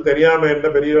 பதில் தெரியாம என்ன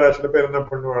பெரியவா சில பேர் என்ன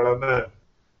பண்ணுவாள்னா,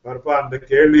 பார்ப்பா அந்த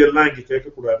கேள்வி எல்லாம் இங்க கேட்க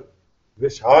கூடாது, இது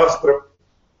சாஸ்திரம்,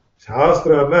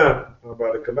 சாஸ்திரம்னா நம்ம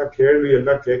அதுக்கெல்லாம் கேள்வி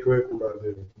எல்லாம் கேட்கவே கூடாது.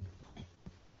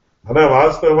 ஆனா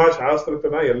வாஸ்தவமா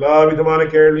சாஸ்திரத்தினா எல்லா விதமான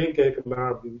கேள்வியும் கேட்கலாம்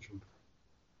அப்படின்னு சொல்றோம்.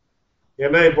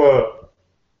 ஏன்னா இப்போ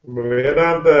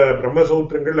வேதாந்த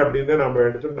பிரம்மசூத்திரங்கள் அப்படின்னு நாம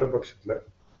எடுத்துன்ற பட்சத்துல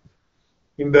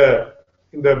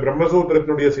இந்த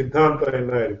பிரம்மசூத்திரத்தினுடைய சித்தாந்தம்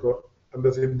என்ன இருக்கோ அந்த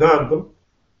சித்தாந்தம்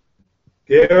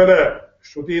கேவல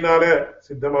ஸ்ருதினால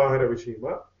சித்தமாகிற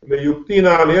விஷயமா இல்ல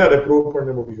யுக்தினாலே அதை ப்ரூவ்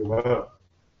பண்ண முடியுமா,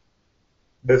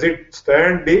 does it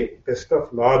stand the test of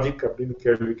logic அப்படின்னு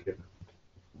கேள்வி கேட்க.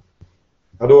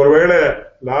 அது ஒருவேளை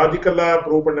லாஜிக்கலா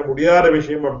ப்ரூவ் பண்ண முடியாத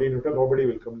விஷயம் அப்படின்னு nobody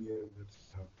will come near it.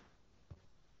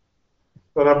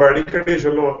 நம்ம அடிக்கடி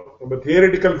சொல்லுவோம், நம்ம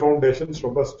தியரிட்டிக்கல் ஃபவுண்டேஷன்ஸ்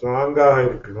ரொம்ப ஸ்ட்ராங்காக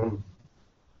இருக்கணும்.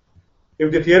 If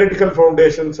the theoretical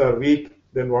foundations are weak,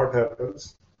 then what happens?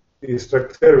 The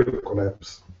structure will collapse.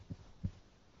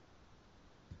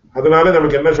 அதனால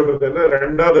நமக்கு என்ன சொல்றதுன்னா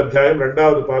 2வது அத்தியாயம்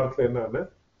 2வது பாதத்துல என்னன்னா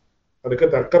அதுக்கு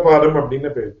தர்க்க பாதம் அப்படின்னு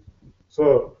பேரு. சோ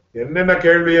என்னென்ன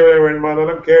கேள்வியை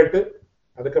வேணுமானாலும் கேட்டு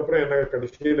அதுக்கப்புறம் என்ன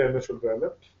கடைசியில என்ன சொல்றாங்க,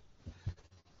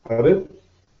 அது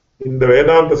இந்த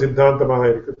வேதாந்த சித்தாந்தமாக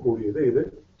இருக்கக்கூடியது இது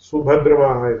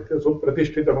சுபத்ரமாக இருக்கு,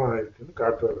 சுப்பிரதிஷ்டிதமாக இருக்குன்னு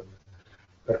காட்டுறது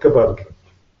தர்க்க பாதத்துல.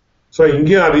 சோ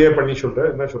இங்கேயும் அதையே பண்ணி சொல்ற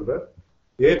என்ன சொல்ற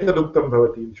ஏததுக்தம்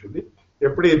பவதின்னு சொல்லி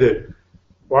எப்படி இது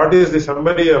what is the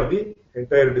summary of the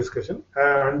entire discussion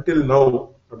until now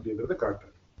அப்படின்றத காட்டுற.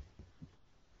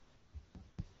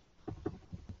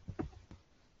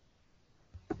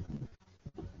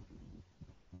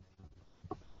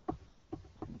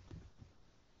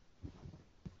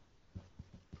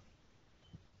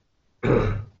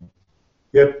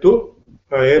 यत्तु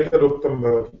एतदुक्तं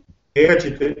भवति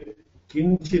केचित्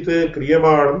किञ्चित्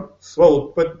क्रियमाणं स्व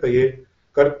उत्पत्तये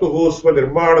कर्तुः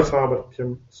स्वनिर्माणसामर्थ्यं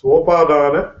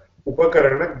स्वोपादान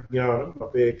उपकरणज्ञानम्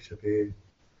अपेक्षते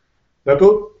न तु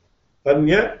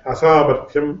अन्य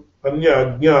असामर्थ्यम् अन्य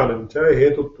अज्ञानं च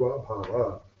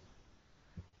हेतुत्वाभावात्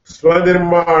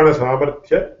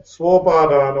स्वनिर्माणसामर्थ्य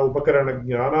स्वोपादान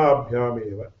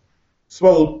उपकरणज्ञानाभ्यामेव स्व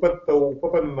उत्पत्तौ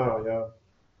उपपन्नाया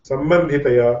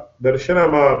सम्बन्धितया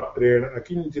दर्शनमात्रेण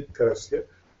अकिञ्चित्करस्य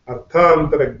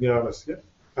अर्थान्तरज्ञानस्य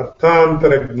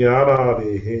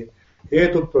अर्थान्तरज्ञानादेः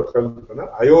हेतुत्वकल्पन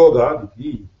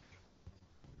अयोगादिति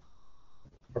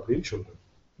அப்படின்னு சொல்றது.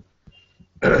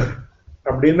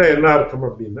 அப்படின்னா என்ன அர்த்தம்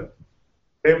அப்படின்னா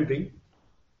சேம் திங்.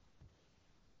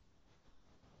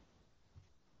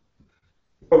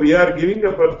 இப்போ we are giving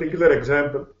a particular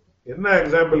example. என்ன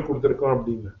எக்ஸாம்பிள் கொடுத்திருக்கோம்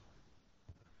அப்படின்னா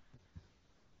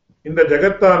இந்த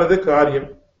ஜகத்தானது காரியம்.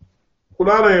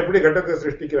 குலாலம் எப்படி கட்டத்தை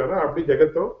சிருஷ்டிக்கிறானோ அப்படி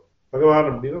ஜகத்தும் பகவான்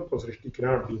அப்படின்னு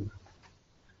சிருஷ்டிக்கிறான் அப்படின்னு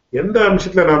எந்த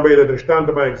அம்சத்துல நாம இதை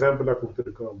திருஷ்டாந்தமா எக்ஸாம்பிளா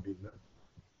கொடுத்திருக்கோம் அப்படின்னா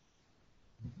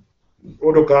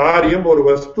ஒரு காரியம் ஒரு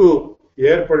வஸ்து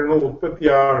ஏற்படணும் உற்பத்தி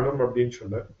ஆகணும் அப்படின்னு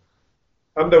சொன்ன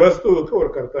அந்த வஸ்துவுக்கு ஒரு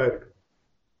கர்த்தா இருக்கு.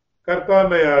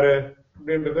 கர்த்தான்னா யாரு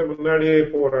அப்படின்றத முன்னாடியே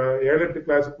போற 7-8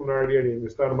 கிளாஸுக்கு முன்னாடியே நீ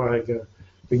விஸ்தாரமாக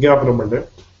விஞ்ஞாபனம் பண்ண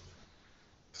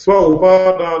ஸ்வ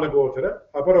உபாதான கோச்சர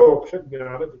அபரோக்ஷ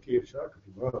ஞான திகீர்ஷா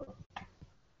கிருதிமா.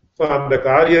 அந்த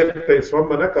காரியத்தை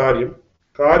ஸ்வம்ன காரியம்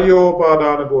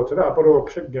காரியோபாதான கோச்சர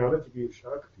அபரோக்ஷ ஞான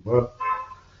திகீர்ஷா கிருதிமா.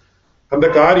 அந்த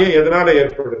காரியம் எதனால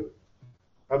ஏற்படுது,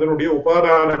 அதனுடைய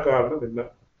உபாதான காரணம் என்ன?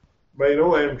 By no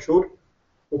I am sure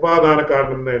உபாதான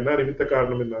காரணம் என்ன, நிமித்த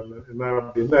காரணம் என்ன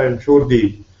அப்படின்னு I am sure the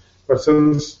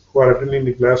persons who are attending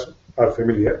the class are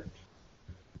familiar.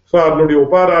 So அதனுடைய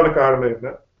உபாதான காரணம் என்ன,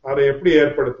 அதை எப்படி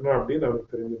ஏற்படுத்தணும் அப்படின்னு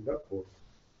நமக்கு தெரிஞ்சிருந்தா போதும்.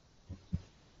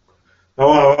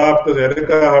 அவன் அவாப்த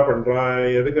எதுக்காக பண்றான்,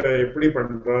 எதுக்கு எப்படி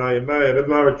பண்றான், என்ன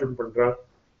எதெல்லாம் வச்சு பண்றான்,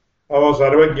 அவன்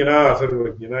சர்வஜனா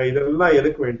அசர்வஜனா, இதெல்லாம்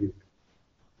எதுக்கு வேண்டியிருக்கு?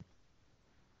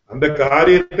 அந்த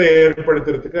காரியத்தை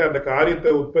ஏற்படுத்துறதுக்கு அந்த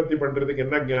காரியத்தை உற்பத்தி பண்றதுக்கு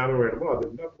என்ன ஞானம் வேணுமோ அது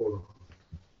இருந்தா போதும்.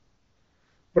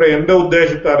 அப்புறம் எந்த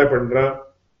உத்தேசத்தார பண்றான்,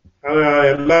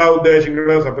 எல்லா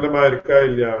உத்தேசங்களும் சஃலமா இருக்கா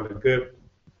இல்லையா அவனுக்கு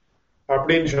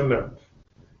அப்படின்னு சொன்ன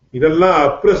இதெல்லாம்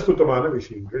அப்பிரஸ்துதமான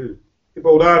விஷயங்கள். இப்ப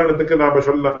உதாரணத்துக்கு நாம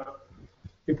சொல்லலாம்,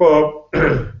 இப்போ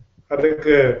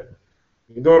அதுக்கு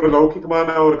இன்னொரு லௌகிகமான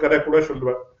ஒரு கதை கூட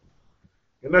சொல்லுவேன்.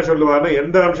 என்ன சொல்லுவான்னா,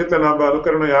 எந்த அம்சத்துல நாம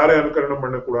அனுகரணம் யாரை அனுகரணம்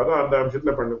பண்ணக்கூடாதோ அந்த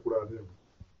அம்சத்துல பண்ணக்கூடாது.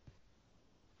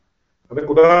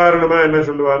 அதுக்கு உதாரணமா என்ன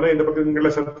சொல்லுவான்னா, இந்த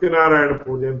பக்கங்கள சத்யநாராயண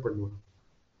பூஜைன்னு பண்ணுவாங்க.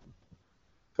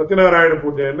 சத்யநாராயண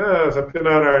பூஜைன்னா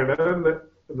சத்யநாராயணன்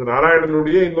இந்த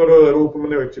நாராயணனுடைய இன்னொரு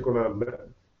ரூபம்னு வச்சுக்கணும்.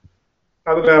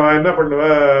 அதுல அவன் என்ன பண்ணுவ,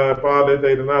 பால்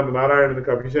தயிர்னா அந்த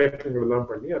நாராயணனுக்கு அபிஷேகங்கள் எல்லாம்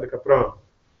பண்ணி அதுக்கப்புறம்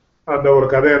அந்த ஒரு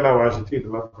கதையெல்லாம் வாசிச்சு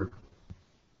இதெல்லாம் பண்ணு.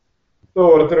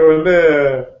 ஒருத்தர்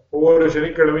ஒவ்வொரு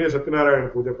சனிக்கிழமையும் சத்யநாராயண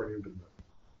பூஜை பண்ணிட்டு இருந்தார்.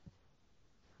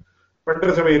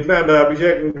 பண்ற சமயத்துல அந்த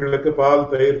அபிஷேகங்களுக்கு பால்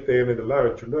தயிர் தேன் இதெல்லாம்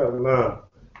வச்சுட்டு அதெல்லாம்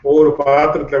ஒவ்வொரு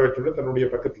பாத்திரத்துல வச்சுட்டு தன்னுடைய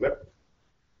பக்கத்துல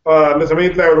அந்த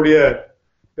சமயத்துல அவருடைய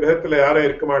கிரகத்துல யாரும்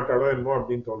இருக்க மாட்டாளோ என்னமோ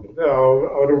அப்படின்னு தோன்றது.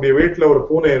 அவருடைய வீட்டுல ஒரு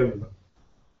பூனை இருந்தது.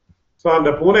 சோ அந்த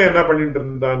பூனை என்ன பண்ணிட்டு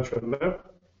இருந்தான்னு சொன்ன,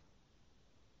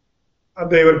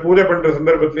 அந்த இவர் பூஜை பண்ற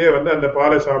சந்தர்ப்பத்திலேயே அந்த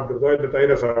பாலை சாப்பிடுறதோ இந்த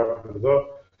தயிரை சாப்பிடுறதோ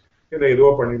இதை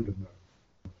ஏதோ பண்ணிட்டு இருந்தார்.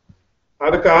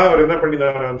 அதுக்காக அவர் என்ன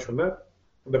பண்ணினாரான்னு சொன்ன,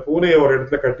 அந்த பூனையை ஒரு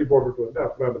இடத்துல கட்டி போட்டுட்டு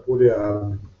அப்புறம் அந்த பூஜையை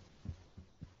ஆரம்பிக்கும்.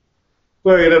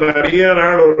 இதை நிறைய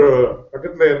நாள் ஒரு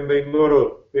பக்கத்துல இருந்த இன்னொரு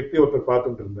व्यक्ति ஒருத்தர்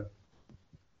பார்த்துட்டு இருந்தார்.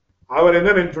 அவர்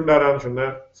என்ன நினைச்சுட்டாரான்னு சொன்ன,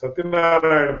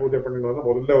 சத்யநாராயண பூஜை பண்ணினா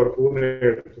முதல்ல ஒரு பூனையை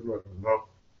எடுத்துட்டு வரணும்,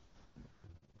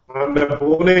 அந்த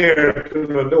பூனையை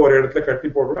எடுத்துட்டு ஒரு இடத்துல கட்டி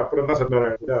போட்டு அப்புறம் தான்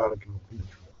சத்யநாராயண பூஜை ஆரம்பிக்கணும்.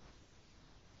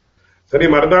 சரி,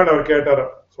 மறுநாள் அவர் கேட்டாரா,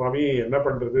 சுவாமி என்ன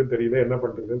பண்றதுன்னு தெரியல, என்ன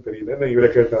பண்றதுன்னு தெரியல. இவரை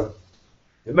கேட்டாரு,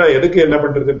 என்ன எதுக்கு என்ன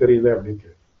பண்றதுன்னு தெரியல அப்படின்னு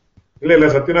கேட்டு, இல்ல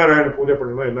சத்யநாராயண பூஜை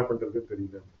பண்ணணும், என்ன பண்றதுன்னு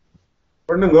தெரியல.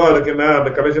 பண்ணுங்க, அதுக்கு என்ன அந்த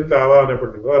கலசத்தை ஆவாதனை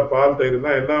பண்ணுங்க, அது பால் தயிர்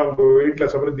தான் என்ன உங்க வீட்டுல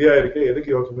சமிருத்தியா இருக்கே, எதுக்கு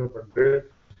யோசனை பண்று,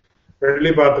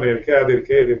 வெள்ளி பாத்திரம் இருக்கே, அது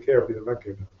இருக்கே இது இருக்கே அப்படின்னு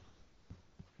கேட்டார்.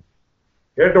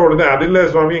 கேட்ட உடனே அது இல்ல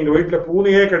சுவாமி, எங்க வீட்டுல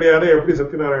பூனையே கிடையாது, எப்படி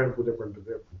சத்யநாராயண பூஜை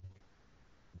பண்றது?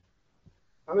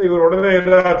 அது இவர் உடனே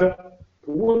ஏதாச்சும்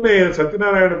பூனை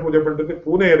சத்யநாராயண பூஜை பண்றது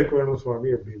பூனை எதுக்கு வேணும் சுவாமி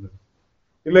அப்படின்னு.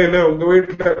 இல்ல உங்க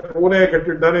வீட்டுல பூனையை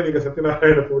கட்டிட்டு தானே நீங்க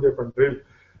சத்யநாராயண பூஜை பண்றீங்க,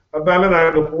 அதனால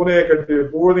நாங்க பூனையை கட்டி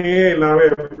பூனையே இல்லாம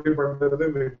எப்படி பண்றது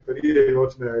பெரிய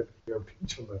யோசனை ஆயிட்டு அப்படின்னு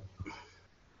சொன்னாரு.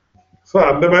 சோ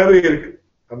அந்த மாதிரி இருக்கு.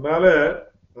 அதனால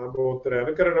நாம ஒருத்தர்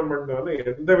அனுகரணம் பண்ணாலும்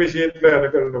எந்த விஷயத்துல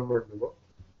அனுகரணம் பண்ணுவோம்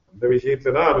அந்த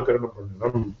விஷயத்துலதான் அனுகரணம்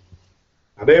பண்ணணும்.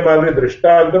 அதே மாதிரி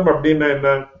திருஷ்டாந்தம் அப்படின்னா என்ன,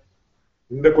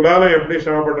 இந்த குலாலம் எப்படி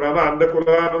சிரமப்படுறானோ அந்த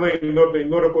குலாலம்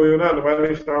இன்னொரு கோயில்னா அந்த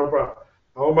மாதிரி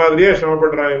அவன் மாதிரியே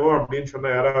சிரமப்படுறான் அப்படின்னு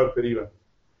சொன்ன யாராவது பெரியவன்.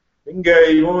 இங்க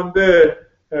இவன்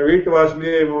வீட்டு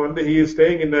வாசலே இவன் he is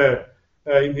staying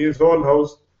in his own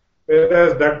house,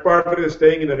 whereas that partner is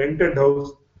staying in a rented house.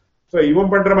 So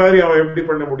இவன் பண்ற மாதிரி அவன் எப்படி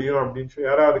பண்ண முடியும் அப்படின்னு சொல்லி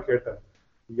யாராவது கேட்டான்.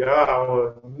 அவன்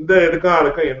இந்த இதுக்கும்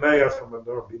அதுக்கும் என்ன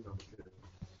சம்பந்தம் அப்படின்னு நமக்கு.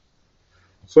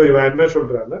 சோ இவன் என்ன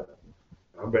சொல்றாங்க,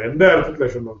 நம்ம எந்த அர்த்தத்துல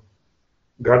சொன்னோம்,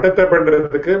 கடத்தை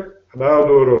பண்றதுக்கு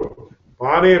அதாவது ஒரு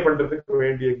பானையை பண்றதுக்கு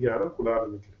வேண்டிய ஞானம்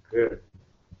குலாலனுக்கு இருக்கு.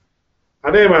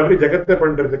 அதே மாதிரி ஜெகத்தை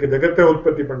பண்றதுக்கு ஜெகத்தை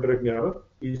உற்பத்தி பண்ற ஞானம்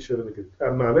ஈஸ்வரனுக்கு இருக்கு.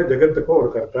 அதனால ஜெகத்துக்கும் ஒரு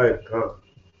கர்த்தா இருக்கான்.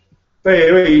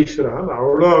 ஈஸ்வரான்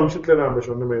அவ்வளவு அம்சத்துல நாம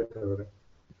சொன்னமே தவிர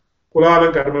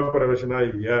குலாலம் கர்ம பிரவேசனா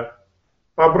இல்லையா.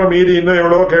 அப்புறம் மீதி இன்னும்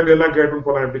எவ்வளவோ கேள்வி எல்லாம் கேட்டுன்னு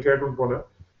போனான். இப்படி கேட்டுன்னு போனேன்,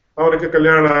 அவனுக்கு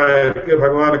கல்யாணம் ஆயிருக்கு,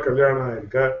 பகவானுக்கு கல்யாணம்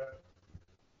ஆயிருக்க,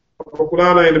 அப்ப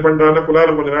குலாலம் இது பண்றான்னா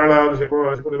குலாலம் கொஞ்ச நாள்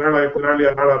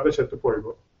செத்து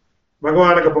போயிடும்,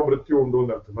 பகவானுக்கு அப்ப மிருத்யு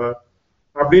உண்டுன்னு அர்த்தமா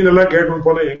அப்படின்னு எல்லாம் கேட்டுன்னு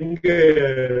போன எங்க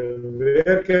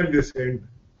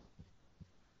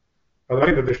அதனால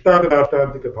இந்த திருஷ்டாந்த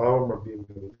அர்த்தாந்திக பாவம்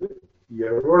அப்படின்றது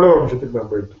எவ்வளவு அம்சத்துக்கு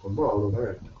நம்ம எடுத்துக்கணுமோ அவ்வளவுதான்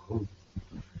எடுத்துக்கணும்.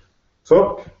 சோ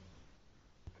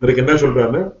அதுக்கு என்ன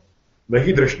சொல்றான்னு,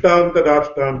 நகி திருஷ்டாந்த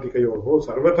தாஷ்டாந்திகையோகோ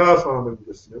சர்வதா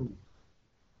சாமஞ்சஸ்யம்.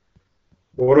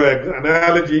 ஒரு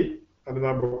அனாலஜி அது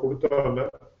நாம கொடுத்தோம்னா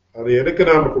அது எதுக்கு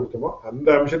நாம கொடுத்தோமோ அந்த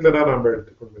அம்சத்துல தான் நாம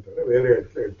எடுத்துக்கணுமே தவிர வேற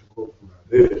இடத்துல எடுத்துக்க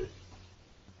கூடாது.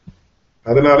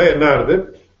 அதனால என்ன ஆகுது,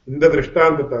 இந்த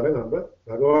திருஷ்டாந்தத்தால நம்ம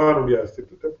பகவானுடைய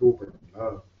அஸ்தித்வத்தை ப்ரூவ்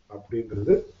பண்ணலாம்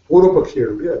அப்படின்றது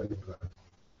பூர்வபக்ஷிகளுடைய அபிப்பிராயம்.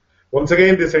 Once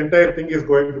again, this entire thing is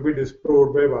going to be disproved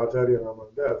by Acharya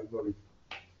Ramanda. அது இன்னொரு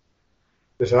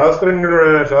இந்த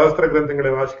சாஸ்திர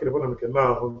கிரந்தங்களை வாசிக்கிறப்ப நமக்கு என்ன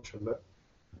ஆகும்னு சொன்ன,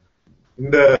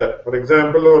 இந்த ஃபார்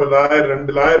எக்ஸாம்பிள் ஒரு லாயர்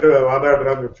 2 லாயர்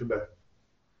வாதாடுறான்னு வச்சுட்ட,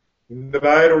 இந்த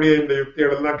லாயருடைய இந்த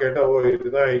யுக்திகள் எல்லாம் கேட்டா ஓ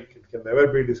இதுதான்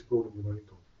நெவர் பி டிஸ்ப்ரூவ்ட்.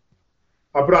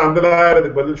 அப்புறம் அந்த லாயர்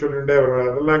அதுக்கு பதில் சொல்லிட்டே வருவார்.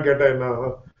 அதெல்லாம் கேட்டா என்ன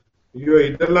ஆகும், ஐயோ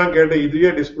இதெல்லாம் கேட்டா இதையே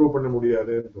டிஸ்ப்ரூவ் பண்ண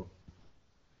முடியாதுன்னு தோணும்.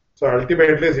 ஸோ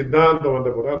அல்டிமேட்லி சித்தாந்தம் வந்த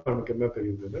போதா நமக்கு என்ன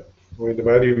தெரியுது, இந்த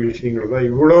மாதிரி விஷயங்கள் தான்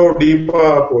இவ்வளவு டீப்பா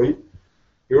போய்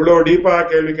இவ்வளவு டீப்பா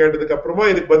கேள்வி கேட்டதுக்கு அப்புறமா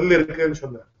இதுக்கு பதில் இருக்குன்னு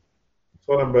சொன்னார்.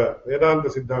 சோ நம்ம வேதாந்த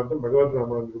சித்தாந்தம் பகவத்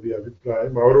ராமானுடைய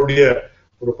அபிப்பிராயம் அவருடைய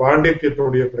ஒரு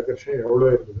பாண்டித்யத்தினுடைய பிரகர்ஷம்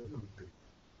எவ்வளவு இருந்தது நமக்கு தெரியும்.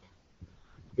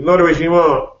 இன்னொரு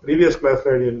விஷயமும் ப்ரீவியஸ்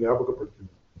கிளாஸ்ல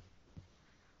ஞாபகப்படுத்தணும்,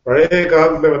 பழைய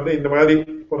காலத்துல இந்த மாதிரி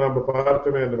இப்போ நம்ம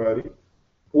பார்த்தோமே அந்த மாதிரி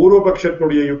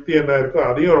பூர்வபக்ஷத்தினுடைய யுக்தி என்ன இருக்கோ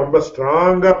அதையும் ரொம்ப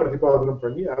ஸ்ட்ராங்கா பிரதிபாதனம்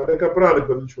பண்ணி அதுக்கப்புறம்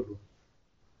அதுக்கு பதில் சொல்லுவோம்.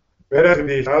 வேற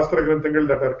இந்த சாஸ்திர கிரந்தங்கள்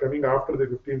that are coming after the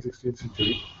 15th 16th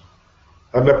century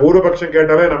அதுல பூர்வபக்ஷம்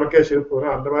கேட்டாலே நமக்கே சிரிப்பு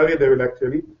வரும். அந்த மாதிரி they will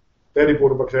actually சரி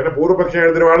பூர்வபக்ஷம், ஏன்னா பூர்வபக்ஷம்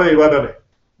எழுதுறவாலும் இவா தானே,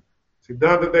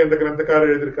 சித்தாந்தத்தை எந்த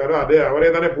கிரந்தக்காரர் எழுதியிருக்காரோ அதே அவரே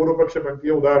தானே பூர்வபக்ஷ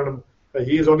பங்கியும் உதாரணம்.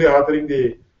 he is only authoring the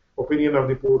opinion of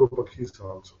the பூர்வபக்ஷிஸ்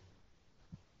also.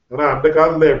 ஆனா அந்த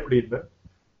காலத்துல எப்படின்னா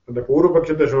அந்த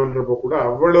பூர்வபட்சத்தை சொல்றப்போ கூட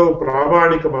அவ்வளவு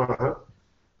பிராமணிகமாக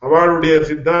அவளுடைய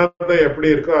சித்தாந்தம் எப்படி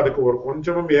இருக்கோ அதுக்கு ஒரு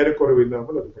கொஞ்சமும் ஏறக்குறைவு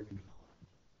இல்லாமல் அது பண்ணிடும்.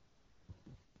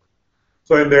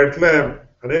 சோ இந்த இடத்துல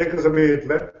அநேக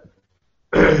சமயத்துல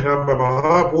நம்ம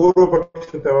மகா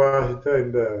பூர்வபட்சத்தை வாசித்த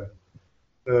இந்த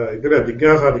இதுல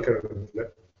ஜிக்ஞாசாதிக்கிறதுல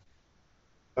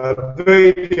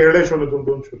அத்வைத்திகளே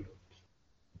சொன்னதுண்டுன்னு சொல்றோம்.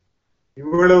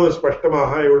 இவ்வளவு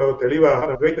ஸ்பஷ்டமாக இவ்வளவு தெளிவாக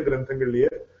அத்வைத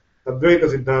கிரந்தங்கள்லயே அத்வைத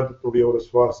சித்தாந்தத்துடைய ஒரு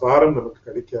சாரம் நமக்கு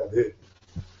கிடைக்காது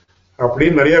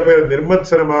அப்படின்னு நிறைய பேர்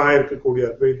நிர்மத்சரமாக இருக்கக்கூடிய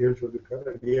அத்வைத்திகள்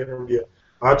சொல்லியிருக்காரு. என்னுடைய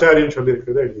ஆச்சாரியன்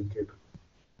சொல்லியிருக்கிறது அப்படின்னு கேட்டேன்.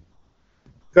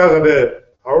 பிகாஸ் அது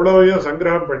அவ்வளவையும்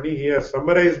சங்கிரகம் பண்ணி he has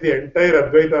summarized the entire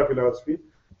Advaita philosophy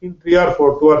in 2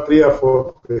 or 3 or 4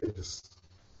 pages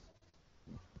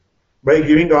by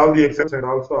giving all the examples and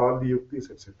also all the yuktis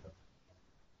etc.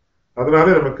 அதனால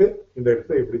நமக்கு இந்த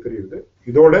இடத்துல எப்படி தெரியுது,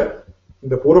 இதோட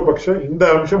இந்த பூர்வபக்ஷம் இந்த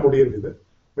அம்சம் முடியுது,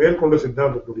 மேற்கொண்டு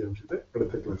சித்தாந்தத்துடைய அம்சத்தை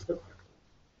அடுத்த கிளாஸ்ல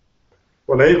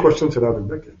பார்க்கலாம். லைவ் கொஸ்டின்ஸ் ஏதாவது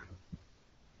இருந்தா கேட்கலாம்.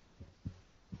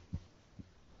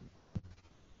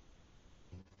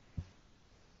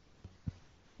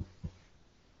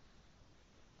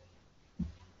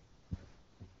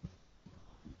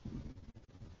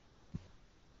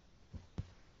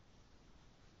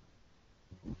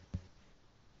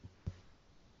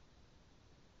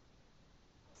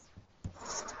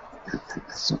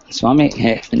 சுவாமி,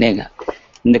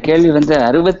 இந்த கேள்வி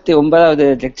 69வது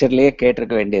லெக்சர்லயே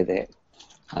கேட்டிருக்க வேண்டியது.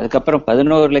 அதுக்கப்புறம்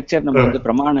 11 லெக்சர் நம்ம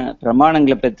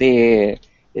பிரமாணங்களை பத்தி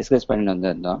டிஸ்கஸ் பண்ணிட்டு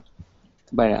வந்திருந்தோம்.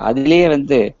 அதுலயே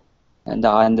இந்த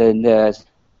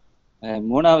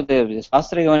 3வது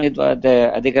சாஸ்திர யோனித்வாத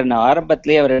அதிகரண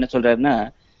ஆரம்பத்திலேயே அவர் என்ன சொல்றாருன்னா,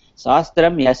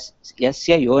 சாஸ்திரம்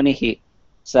எஸ்ய யோனிஹி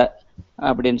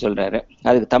அப்படின்னு சொல்றாரு.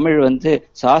 அதுக்கு தமிழ் வந்து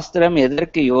சாஸ்திரம்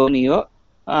எதற்கு யோனியோ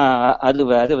அது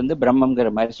அது வந்து பிரம்மங்கிற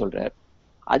மாதிரி சொல்றாரு.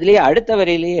 அதுலயே அடுத்த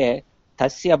வரையிலேயே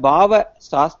தஸ்ய பாவ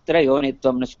சாஸ்திர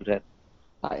யோனித்துவம்னு சொல்றாரு.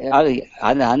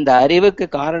 அந்த அந்த அறிவுக்கு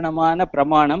காரணமான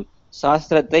பிரமாணம்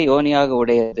சாஸ்திரத்தை யோனியாக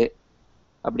உடையது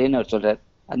அப்படின்னு அவர் சொல்றாரு.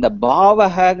 அந்த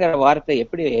பாவகங்கிற வார்த்தை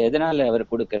எப்படி எதனால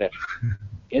அவர் கொடுக்கிறார்?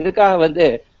 எதுக்காக வந்து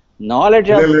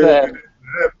நாலேஜ் ஆஃப்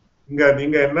இங்க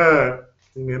நீங்க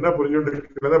என்ன புரிஞ்சுட்டு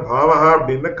இருக்கீங்க? பாவகா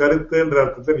அப்படின்னா கருத்துன்ற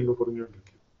அர்த்தத்தை நீங்க புரிஞ்சுட்டு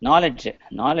இருக்கீங்க.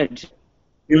 நாலேஜ்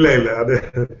இல்ல அது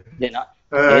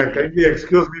kindly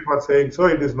excuse me for saying so.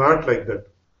 It is not like that.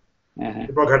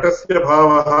 இப்போ கடஸ்ய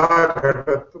பாவகா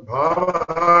கடத்து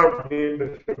பாவகா அப்படின்ற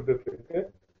சப்தத்துக்கு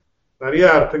நிறைய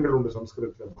அர்த்தங்கள் உண்டு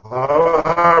சம்ஸ்கிருதத்துல.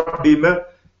 பாவகா அப்படின்னா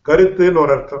கருத்துன்னு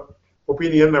ஒரு அர்த்தம்,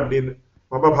 ஒப்பீனியன் அப்படின்னு.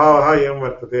 மம பாவகா ஏம்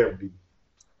வர்த்ததே அப்படின்னு.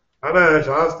 ஆனா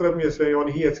சாஸ்திரம் எஸ்ய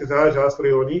யோனி எஸ்யா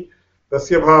சாஸ்திரயோனி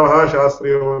தஸ்ய பாவகா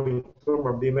சாஸ்திரயோனித்வம்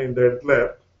அப்படின்னா இந்த இடத்துல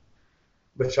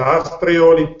இந்த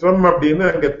சாஸ்திரயோனித்வம் அப்படின்னு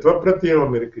அங்க துவப்பிரத்தியம்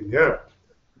ஒண்ணு இருக்கு இல்லையா?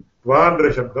 துவான்ற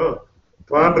சப்தம்,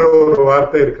 துவான்ற ஒரு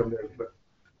வார்த்தை இருக்கு அந்த இடத்துல.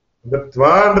 இந்த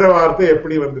துவான்ற வார்த்தை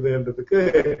எப்படி வந்ததுன்றதுக்கு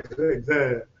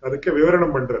அதுக்கு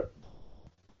விவரணம் பண்ற.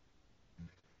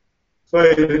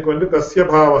 இதுக்கு வந்து தஸ்ய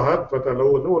பாவகா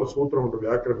துவதலவுன்னு ஒரு சூத்திரம் உண்டு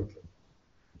வியாக்கரணத்துல.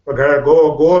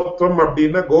 கோத்வம்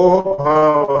அப்படின்னா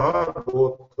கோபாவகா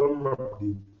கோத்வம்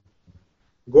அப்படின்னு.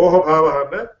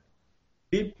 கோபாவகான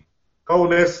டீப்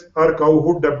கவுனஸ் ஆர்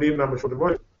கவுஹுட் அப்படின்னு நம்ம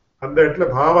சொல்றோம். அந்த இடத்துல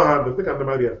பாவகான்றதுக்கு அந்த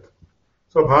மாதிரி அர்த்தம்.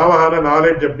 சோ பாவகான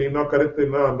நாலேஜ் அப்படின்னா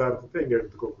கருத்துன்னா அந்த அர்த்தத்தை இங்க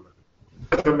எடுத்துக்க கூடாது.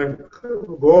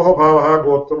 கோபாவகா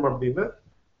கோத்வம் அப்படின்னா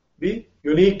தி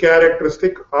unique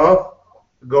characteristic of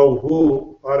கௌஹு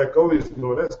R a cow is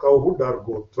known as கௌஹுட் R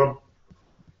கோத்வம்.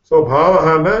 So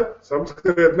பாவகான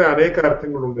சம்ஸ்கிருதத்துல அநேக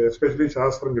அர்த்தங்கள் உண்டு, எஸ்பெஷலி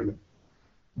சாஸ்திரங்கள்ல.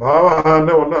 பாவகான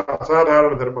ஒண்ணு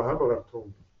அசாதாரண தர்மகான்னு ஒரு அர்த்தம்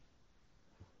உண்டு.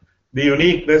 The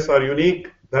uniqueness or unique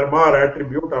dharma or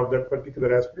attribute of that particular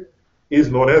aspect is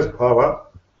known as bhava.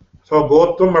 So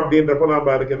கோத்வம் அப்படின்றப்ப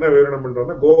நாம அதுக்கு என்ன விவரணம்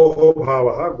பண்றோம்னா கோஹோ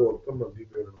பாவகா கோத்வம்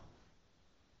அப்படின்னு விவரணம்.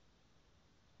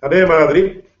 அதே மாதிரி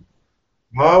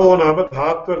பாவோ நாம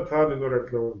தாத்வர்த்தான் இன்னொரு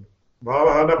இடத்துல உண்டு.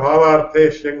 பாவகான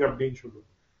பாவார்த்தேஷ்யங் அப்படின்னு சொல்லுவோம்.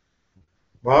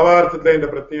 பாவார்த்தத்துல இந்த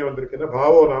பிரத்யம் வந்திருக்குன்னா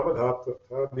பாவோ நாம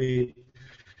தாத்வர்த்தா. The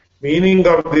meaning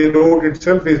of the root it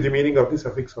self is the meaning of the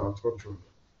suffix also சொல்லுவோம்.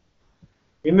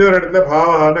 இன்னொரு இடத்துல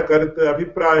பாவகான கருத்து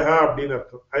அபிப்பிராயா அப்படின்னு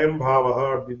அர்த்தம். அயம் பாவகா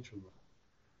அப்படின்னு சொல்லுவோம்.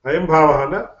 அயம்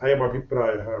பாவகான அயம்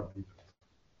அபிப்பிராயா அப்படின்னு.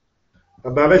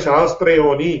 அதனால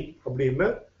சாஸ்திரயோனி அப்படின்னா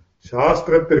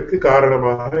சாஸ்திரத்திற்கு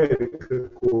காரணமாக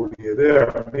இருக்கக்கூடியது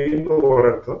அப்படின்னு ஒரு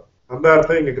அர்த்தம். அந்த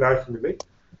அர்த்தம் இங்க கிராக்கியம் இல்லை.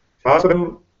 சாஸ்திரம்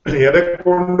எதை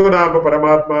கொண்டு நாம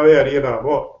பரமாத்மாவை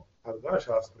அறியலாமோ அதுதான்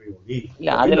சாஸ்திரயோனி.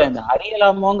 அதுல இந்த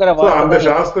அறியலாமோங்கிற அந்த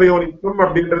சாஸ்திரயோனித்துவம்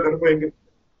அப்படின்ற தர்மம் எங்க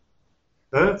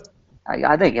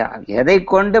அதை எதை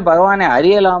கொண்டு பகவானை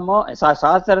அறியலாமோ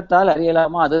சாஸ்திரத்தால்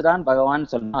அறியலாமோ அதுதான் பகவான்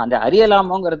சொல்லணும். அந்த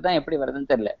அறியலாமோங்கிறது தான் எப்படி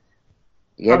வருதுன்னு தெரியல.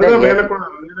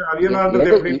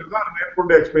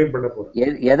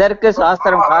 எதற்கு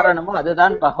சாஸ்திரம் காரணமோ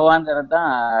அதுதான் பகவான்கிறது தான்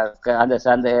அந்த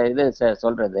அந்த இது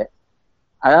சொல்றது.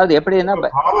 அதாவது எப்படின்னா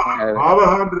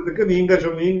பாவகான்றதுக்கு நீங்க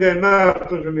என்ன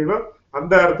அர்த்தம் சொன்னீங்களோ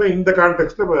அந்த அர்த்தம் இந்த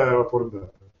கான்டெக்ஸ்ட்ல பொருந்தாது.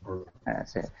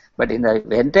 பட் இந்த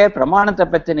என்டையர் பிரமாணத்தை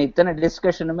பத்தின இத்தனை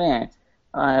டிஸ்கஷனுமே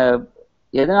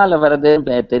எதனால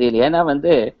வருதுன்னு தெரியல. ஏன்னா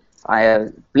வந்து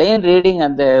பிளெயின் ரீடிங்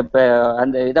அந்த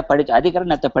அந்த இதை படிச்ச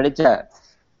அதிகரணத்தை படிச்ச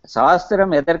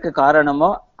சாஸ்திரம் எதற்கு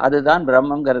காரணமோ அதுதான்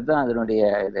பிரம்மங்கிறது தான் அதனுடைய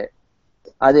இது.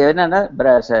 அது என்னன்னா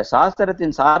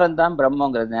சாஸ்திரத்தின் சாரம்தான்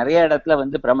பிரம்மங்கிறது. நிறைய இடத்துல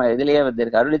வந்து இதுலயே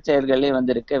வந்திருக்கு, அருளி செயல்கள்லயும்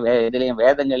வந்திருக்கு, இதுலயும்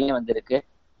வேதங்கள்லயும் வந்திருக்கு.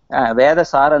 வேத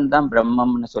சாரம்தான்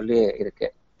பிரம்மம்னு சொல்லி இருக்கு.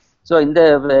 சோ இந்த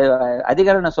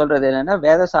அதிகாரம் சொல்றது என்னன்னா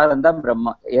வேதசாரம் தான்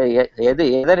பிரம்மம்.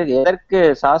 எதற்கு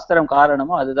சாஸ்திரம்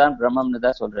காரணமோ அதுதான் பிரம்மம்னு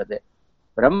தான் சொல்றது.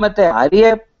 பிரம்மத்தை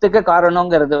அறியறதுக்கு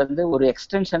காரணங்கிறது வந்து ஒரு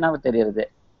எக்ஸ்டென்ஷனா தெரியுது.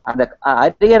 அந்த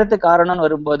அறியறதுக்கு காரணம்னு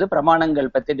வரும்போது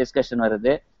பிரமாணங்கள் பத்தி டிஸ்கஷன்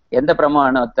வருது. எந்த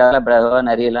பிரமாணத்தால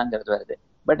பகவான் அறியலாங்கிறது வருது.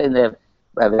 பட் இந்த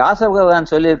வியாச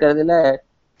பகவான் சொல்லியிருக்கிறதுல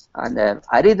அந்த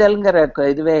அறிதல்ங்கிற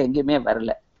இதுவே எங்கேயுமே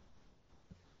வரல.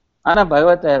 ஆனா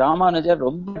பகவத் ராமானுஜர்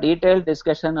ரொம்ப டீடைல்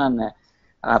டிஸ்கஷன் ஆன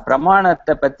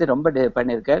பிரமாணத்தை பத்தி ரொம்ப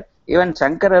பண்ணியிருக்கார். ஈவன்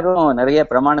சங்கரரும் நிறைய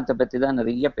பிரமாணத்தை பத்தி தான்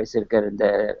நிறைய பேசியிருக்காரு இந்த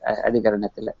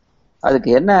அதிகரணத்துல. அதுக்கு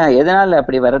என்ன எதனால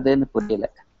அப்படி வருதுன்னு புரியல.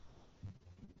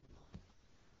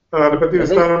 அதை பத்தி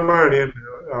விஸ்தாரமா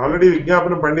ஆல்ரெடி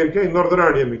விஞ்ஞாபனம் பண்ணிருக்கேன். இன்னொரு தடவை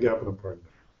அடியன் விஞ்ஞாபனம் பண்ண.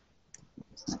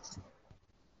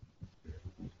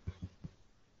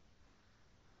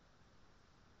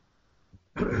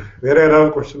 வேற ஏதாவது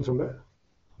கொஸ்டின்ஸ் உண்டா?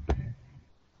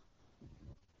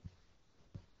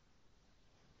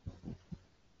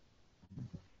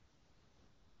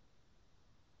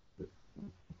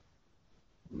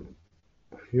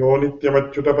 यो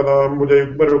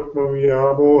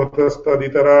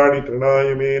नित्यमच्युतपदाम्बुजयुग्मरुक्मव्यामोहतस्तदितराणि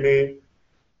तृणाय मेने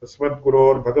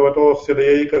तस्मद्गुरोर्भगवतोऽस्य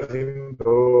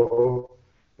दयैकसिन्धोः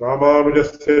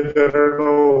रामानुजस्य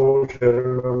चरणौ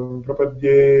शरणं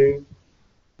प्रपद्ये।